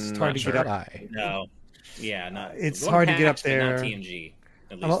 It's hard to get up. No. Yeah, not. It's hard to get up PAX, but there. Not TMG.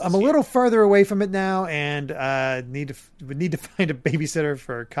 I'm a little farther away from it now, and would need to find a babysitter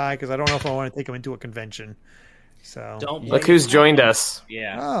for Kai because I don't know if I want to take him into a convention. So Don't Look who's joined us.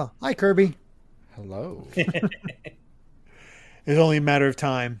 Yeah. Oh, hi Kirby. Hello. It's only a matter of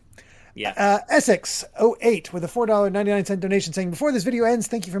time. Yeah. Essex08 with a $4.99 donation saying, before this video ends,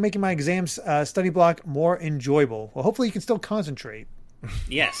 thank you for making my exams study block more enjoyable. Well, hopefully you can still concentrate.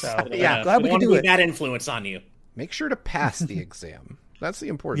 Yes. So, yeah, glad we don't can want do to it. Bad influence on you. Make sure to pass the exam. That's the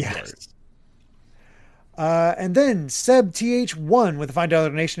important Yes. part. And then Seb TH1 with a $5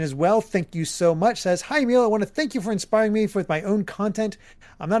 donation as well. Thank you so much. Says, hi, Emil. I want to thank you for inspiring me with my own content.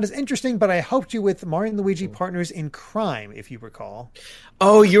 I'm not as interesting, but I helped you with Mario and Luigi Partners in Crime, if you recall.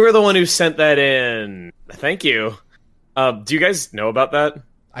 Oh, you were the one who sent that in. Thank you. Do you guys know about that?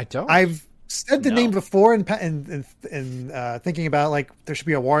 I don't. I've said the name before and thinking about like there should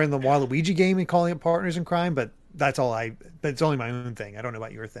be a Wario and the Waluigi game and calling it Partners in Crime, but that's all but it's only my own thing. I don't know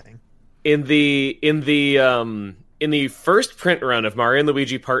about your thing. In the first print run of Mario and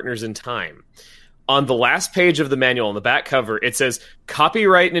Luigi Partners in Time, on the last page of the manual on the back cover, it says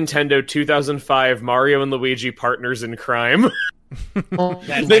copyright Nintendo 2005 Mario and Luigi Partners in Crime.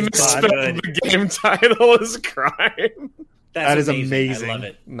 They misspelled the game title as Crime. That is amazing. I love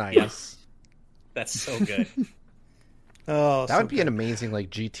it. Nice. Yes. That's so good. Oh, that would be an amazing like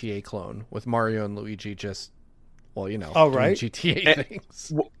GTA clone with Mario and Luigi just, well, you know, right. doing GTA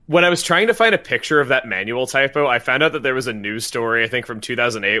things. When I was trying to find a picture of that manual typo, I found out that there was a news story, I think from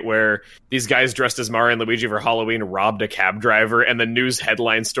 2008, where these guys dressed as Mario and Luigi for Halloween robbed a cab driver, and the news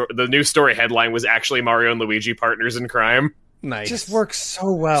story headline was actually Mario and Luigi Partners in Crime. Nice. Just works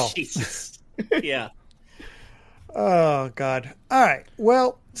so well. Jesus. Yeah. Oh, God. All right.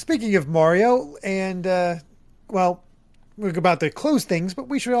 Well, speaking of Mario, and, well, we're about to close things, but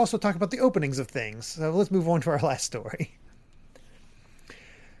we should also talk about the openings of things. So let's move on to our last story.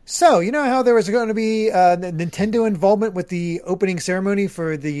 So, you know how there was going to be Nintendo involvement with the opening ceremony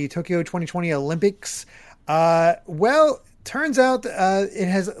for the Tokyo 2020 Olympics? Well, turns out it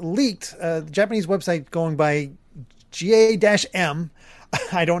has leaked. The Japanese website going by GA-M.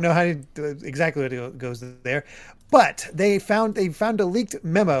 I don't know exactly what it goes there, but they found a leaked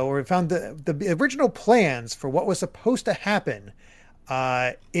memo, or found the original plans for what was supposed to happen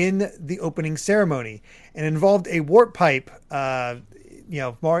in the opening ceremony, and involved a warp pipe.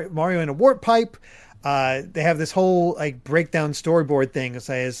 Mario in a warp pipe. They have this whole like breakdown storyboard thing that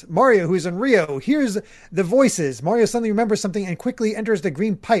says Mario, who is in Rio, hears the voices. Mario suddenly remembers something and quickly enters the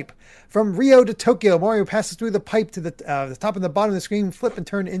green pipe. From Rio to Tokyo, Mario passes through the pipe to the top and the bottom of the screen, flip and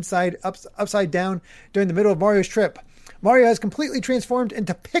turn upside down during the middle of Mario's trip. Mario has completely transformed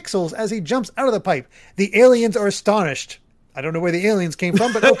into pixels as he jumps out of the pipe. The aliens are astonished. I don't know where the aliens came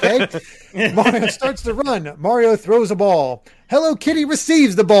from, but okay. Mario starts to run. Mario throws a ball. Hello Kitty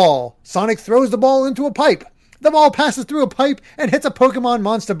receives the ball. Sonic throws the ball into a pipe. The ball passes through a pipe and hits a Pokemon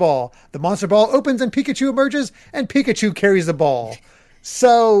Monster Ball. The Monster Ball opens and Pikachu emerges, and Pikachu carries the ball.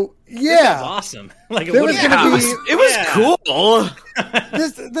 So, yeah. That's awesome. Like, There was gonna be- It was cool.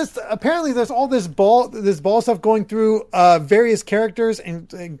 This apparently there's all this ball stuff going through various characters,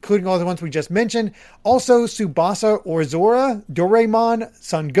 including all the ones we just mentioned. Also, Tsubasa Orzora, Doraemon,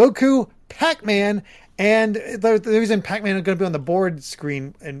 Son Goku, Pac-Man, and the reason Pac-Man is going to be on the board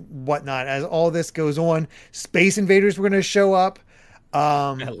screen and whatnot as all this goes on. Space Invaders were going to show up.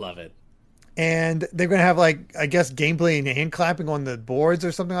 I love it. And they're going to have, like, I guess, gameplay and hand clapping on the boards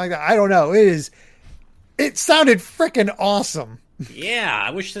or something like that. I don't know. It sounded freaking awesome. Yeah,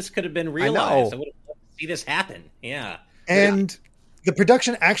 I wish this could have been realized. I would have loved to see this happen. Yeah. And the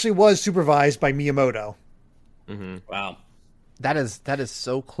production actually was supervised by Miyamoto. Mm-hmm. Wow. That is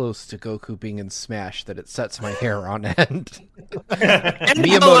so close to Goku being in Smash that it sets my hair on end.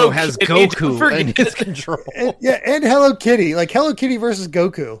 Miyamoto has Goku in his control. And Hello Kitty. Like, Hello Kitty versus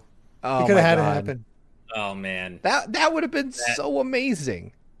Goku. Oh, you could have had God. it happen. Oh, man. That would have been so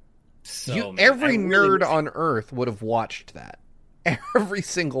amazing. So Every nerd on Earth would have watched that. Every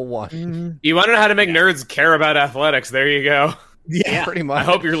single one. Mm-hmm. You want to know how to make nerds care about athletics? There you go. Yeah, pretty much. I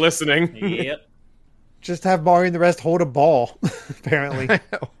hope you're listening. Yep. Just have Mario and the rest hold a ball, apparently.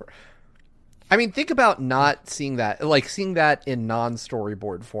 I mean, think about not seeing that, like seeing that in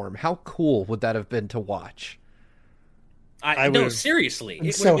non-storyboard form. How cool would that have been to watch? No, seriously.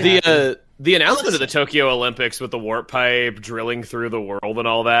 It so would have been- The announcement of the Tokyo Olympics with the warp pipe drilling through the world and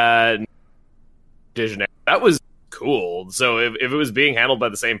all that, that was cool. So if it was being handled by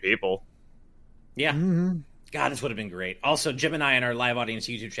the same people, yeah. Mm-hmm. God, this would have been great. Also, Gemini in our live audience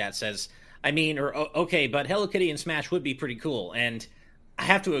YouTube chat says, okay, but Hello Kitty and Smash would be pretty cool. And I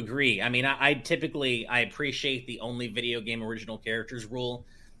have to agree. I mean, I typically appreciate the only video game original characters rule,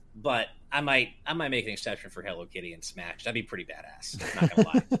 but I might make an exception for Hello Kitty and Smash. That'd be pretty badass. Not gonna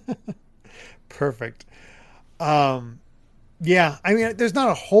lie. Perfect. Yeah, I mean, there's not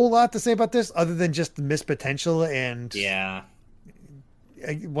a whole lot to say about this other than just the missed potential and Yeah.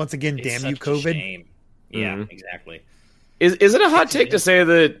 Once again, It's damn you, such a COVID. shame. Yeah, Mhm. exactly. is it a hot take to say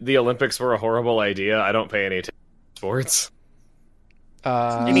that the Olympics were a horrible idea? I don't pay any attention to sports.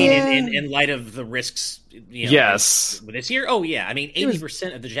 I mean, Yeah. in light of the risks, Yes. with this year. Oh yeah, I mean,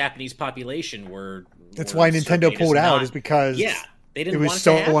 80% of the Japanese population were. That's were why Nintendo surveyed as pulled out, not- is because yeah, they didn't it was want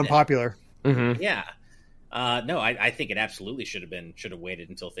so to happen. unpopular. Mm-hmm. Yeah. No, I think it absolutely should have waited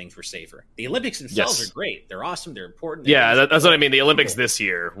until things were safer. The Olympics themselves Yes. are great. They're awesome. They're important. Yeah, that's what I mean. The Olympics this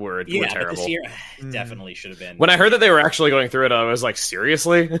year were But terrible. this year definitely should have been. When I heard that they were actually going through it, I was like,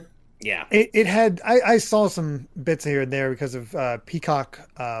 seriously? Yeah. It had. I saw some bits here and there because of Peacock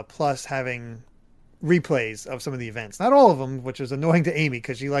Plus having replays of some of the events. Not all of them, which is annoying to Amy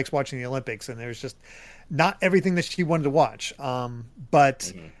because she likes watching the Olympics, and there's just not everything that she wanted to watch.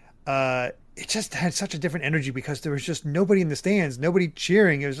 But it just had such a different energy because there was just nobody in the stands, nobody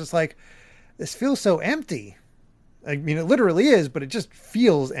cheering. It was just like, this feels so empty. I mean, it literally is, but it just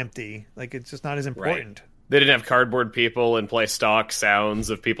feels empty. Like it's just not as important. They didn't have cardboard people and play stock sounds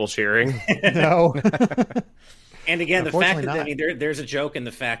of people cheering. No. And again, the fact Unfortunately that not. there's a joke in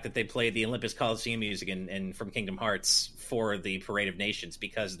the fact that they played the Olympus Coliseum music and from Kingdom Hearts for the Parade of Nations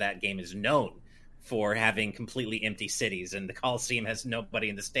because that game is known for having completely empty cities and the Coliseum has nobody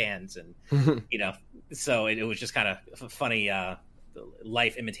in the stands and so it was just kind of a funny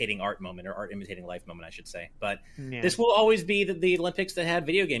life imitating art moment, or art imitating life moment, I should say. But Yeah. this will always be the Olympics that have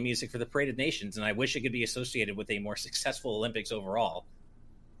video game music for the Parade of Nations, and I wish it could be associated with a more successful Olympics overall.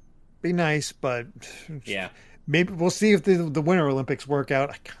 Be nice, but Yeah. maybe we'll see if the Winter Olympics work out.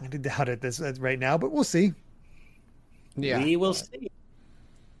 I kind of doubt it this right now, but we'll see. Yeah. We will see.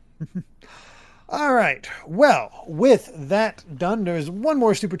 All right. Well, with that done, there's one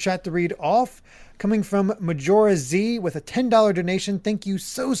more super chat to read off, coming from Majora Z with a $10 donation. Thank you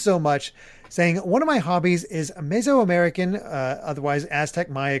so much. Saying, one of my hobbies is Mesoamerican, otherwise Aztec,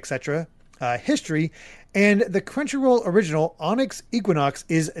 Maya, etc. History, and the Crunchyroll original Onyx Equinox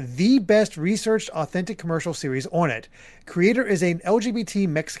is the best researched authentic commercial series on it. Creator is an LGBT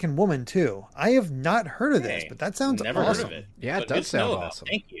Mexican woman too. I have not heard of this, Hey, but that sounds never awesome. heard of it. Yeah, it But does good to know sound about. awesome.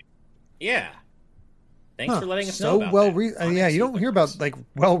 Thank you. Yeah. Thanks for letting us know. So about well, that. yeah, you don't hear about like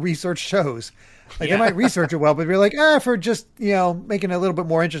well-researched shows. Like Yeah. they might research it well, but we're like, for just making it a little bit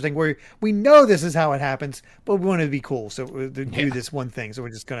more interesting. Where we know this is how it happens, but we want it to be cool, so we do this one thing. So we're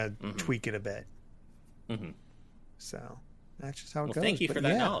just gonna tweak it a bit. Mhm. So that's just how it Well, goes. thank you But for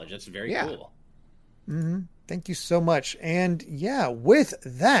that yeah. knowledge. That's very Yeah. cool. Thank you so much. And yeah, with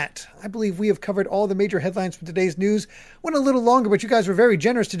that, I believe we have covered all the major headlines from today's news. Went a little longer, but you guys were very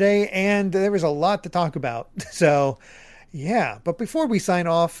generous today, and there was a lot to talk about. So yeah, but before we sign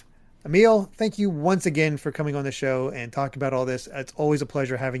off, Emil, thank you once again for coming on the show and talking about all this. It's always a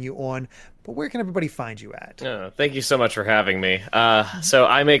pleasure having you on. But where can everybody find you at? Oh, thank you so much for having me. So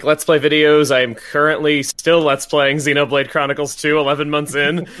I make Let's Play videos. I'm currently still Let's Playing Xenoblade Chronicles 2, 11 months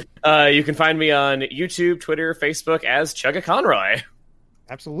in. You can find me on YouTube, Twitter, Facebook as Chugga Conroy.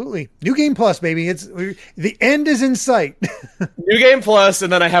 Absolutely. New Game Plus, baby. The end is in sight. New Game Plus,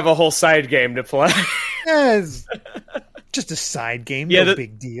 and then I have a whole side game to play. Yes. Just a side game. No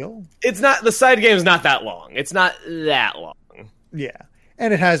big deal. The side game's not that long. It's not that long. Yeah.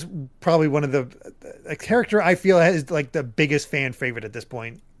 And it has probably one of a character I feel is like the biggest fan favorite at this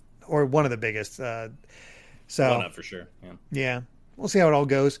point, or one of the biggest. One up for sure. Yeah. We'll see how it all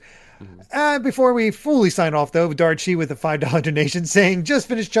goes. Before we fully sign off, though, Darchi with a $5 donation saying, just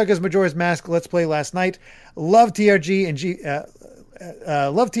finished Chugga's Majora's Mask Let's Play last night. Love TRG and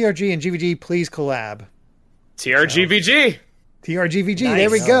GVG. Please collab. TRGVG. TRGVG. Nice.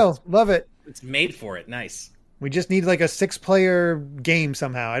 There we go. Love it. It's made for it. Nice. We just need like a 6-player game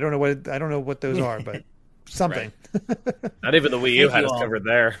somehow. I don't know what those are, but something. Not even the Wii U had us covered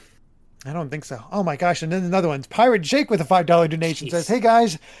there. I don't think so. Oh my gosh. And then another one. Pirate Jake with a $5 donation says, hey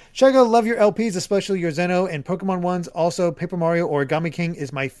guys, Chugga, love your LPs, especially your Zeno and Pokemon ones. Also, Paper Mario Origami King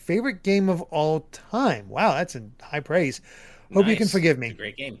is my favorite game of all time. Wow, that's in high praise. Hope you can forgive me. It's a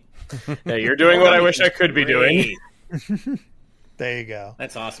great game. Yeah, you're doing what I wish I could be doing. There you go.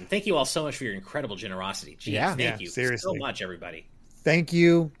 That's awesome. Thank you all so much for your incredible generosity. Jeez, thank you seriously. so much, everybody. Thank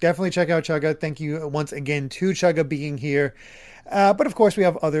you. Definitely check out Chugga. Thank you once again to Chugga being here. But of course, we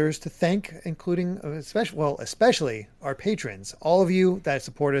have others to thank, including especially our patrons, all of you that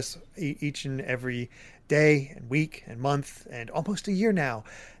support us each and every day and week and month and almost a year now.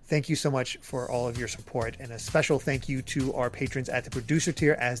 Thank you so much for all of your support, and a special thank you to our patrons at the producer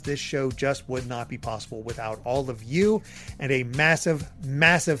tier, as this show just would not be possible without all of you. And a massive,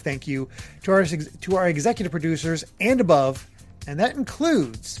 massive thank you to our executive producers and above, and that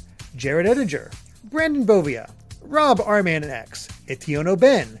includes Jared Edinger, Brandon Bovia, Rob Arman and X, Etiono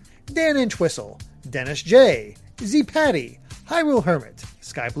Ben, Dan Entwistle, Dennis J, Z Patty, Hyrule Hermit,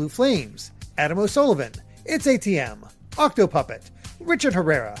 Sky Blue Flames, Adam O'Sullivan, It's ATM, Octopuppet, Richard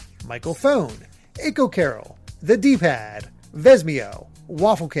Herrera, Michael Phone, Aiko Carroll, The D-Pad, Vesmio,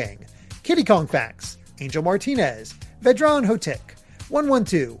 Waffle King, Kitty Kong Facts, Angel Martinez, Vedran Hotik,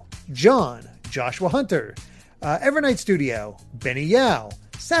 112, John, Joshua Hunter, Evernight Studio, Benny Yao,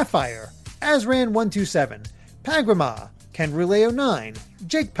 Sapphire, Azran127, Pagrama, Ken Ruleo 9,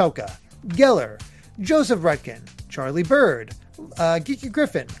 Jake Pelka, Geller, Joseph Rutkin, Charlie Bird, Geeky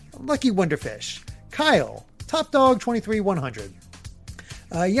Griffin, Lucky Wonderfish, Kyle, Top Dog 23100,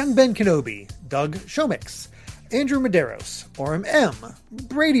 Young Ben Kenobi, Doug Shomix, Andrew Medeiros, Orem M,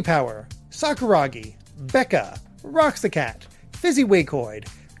 Brady Power, Sakuragi, Becca, Rocks the Cat, Fizzy Wakehoid,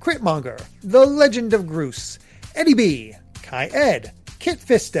 Critmonger, The Legend of Groose, Eddie B, Kai Ed, Kit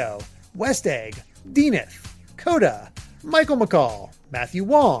Fisto, West Egg, Deaneth, Coda, Michael McCall, Matthew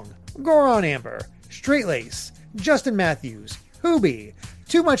Wong, Goron Amber, Straight Lace, Justin Matthews, Hoobie,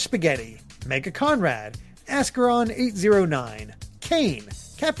 Too Much Spaghetti, Mega Conrad, Ascaron 809, Kane,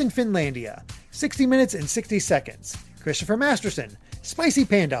 Captain Finlandia, 60 Minutes and 60 Seconds, Christopher Masterson, Spicy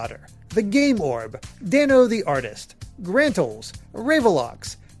Pandotter, The Game Orb, Dano the Artist, Grantles,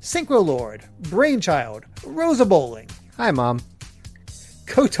 Ravelox, Synchro Lord, Brainchild, Rosa Bowling, Hi, Mom.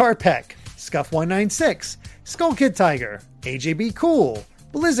 Kotar Peck, Scuff196, Skull Kid Tiger, AJB Cool,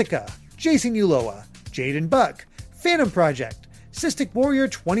 Blizzica, Jason Uloa, Jaden Buck, Phantom Project, Cystic Warrior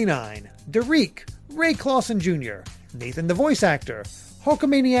 29, Derek, Ray Clausen Jr., Nathan the Voice Actor,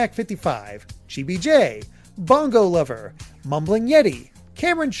 Hulkamaniac 55, Chibi J, Bongo Lover, Mumbling Yeti,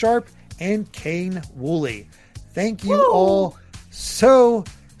 Cameron Sharp, and Kane Woolley. Thank you all so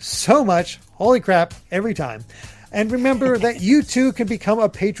much. Holy crap, every time. And remember that you too can become a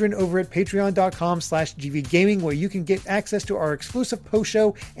patron over at patreon.com/gvgaming, where you can get access to our exclusive post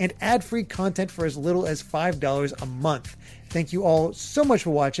show and ad-free content for as little as $5 a month. Thank you all so much for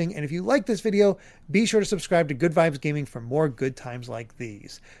watching. And if you like this video, be sure to subscribe to Good Vibes Gaming for more good times like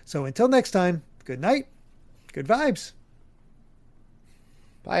these. So until next time, good night, good vibes.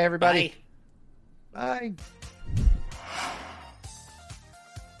 Bye, everybody. Bye.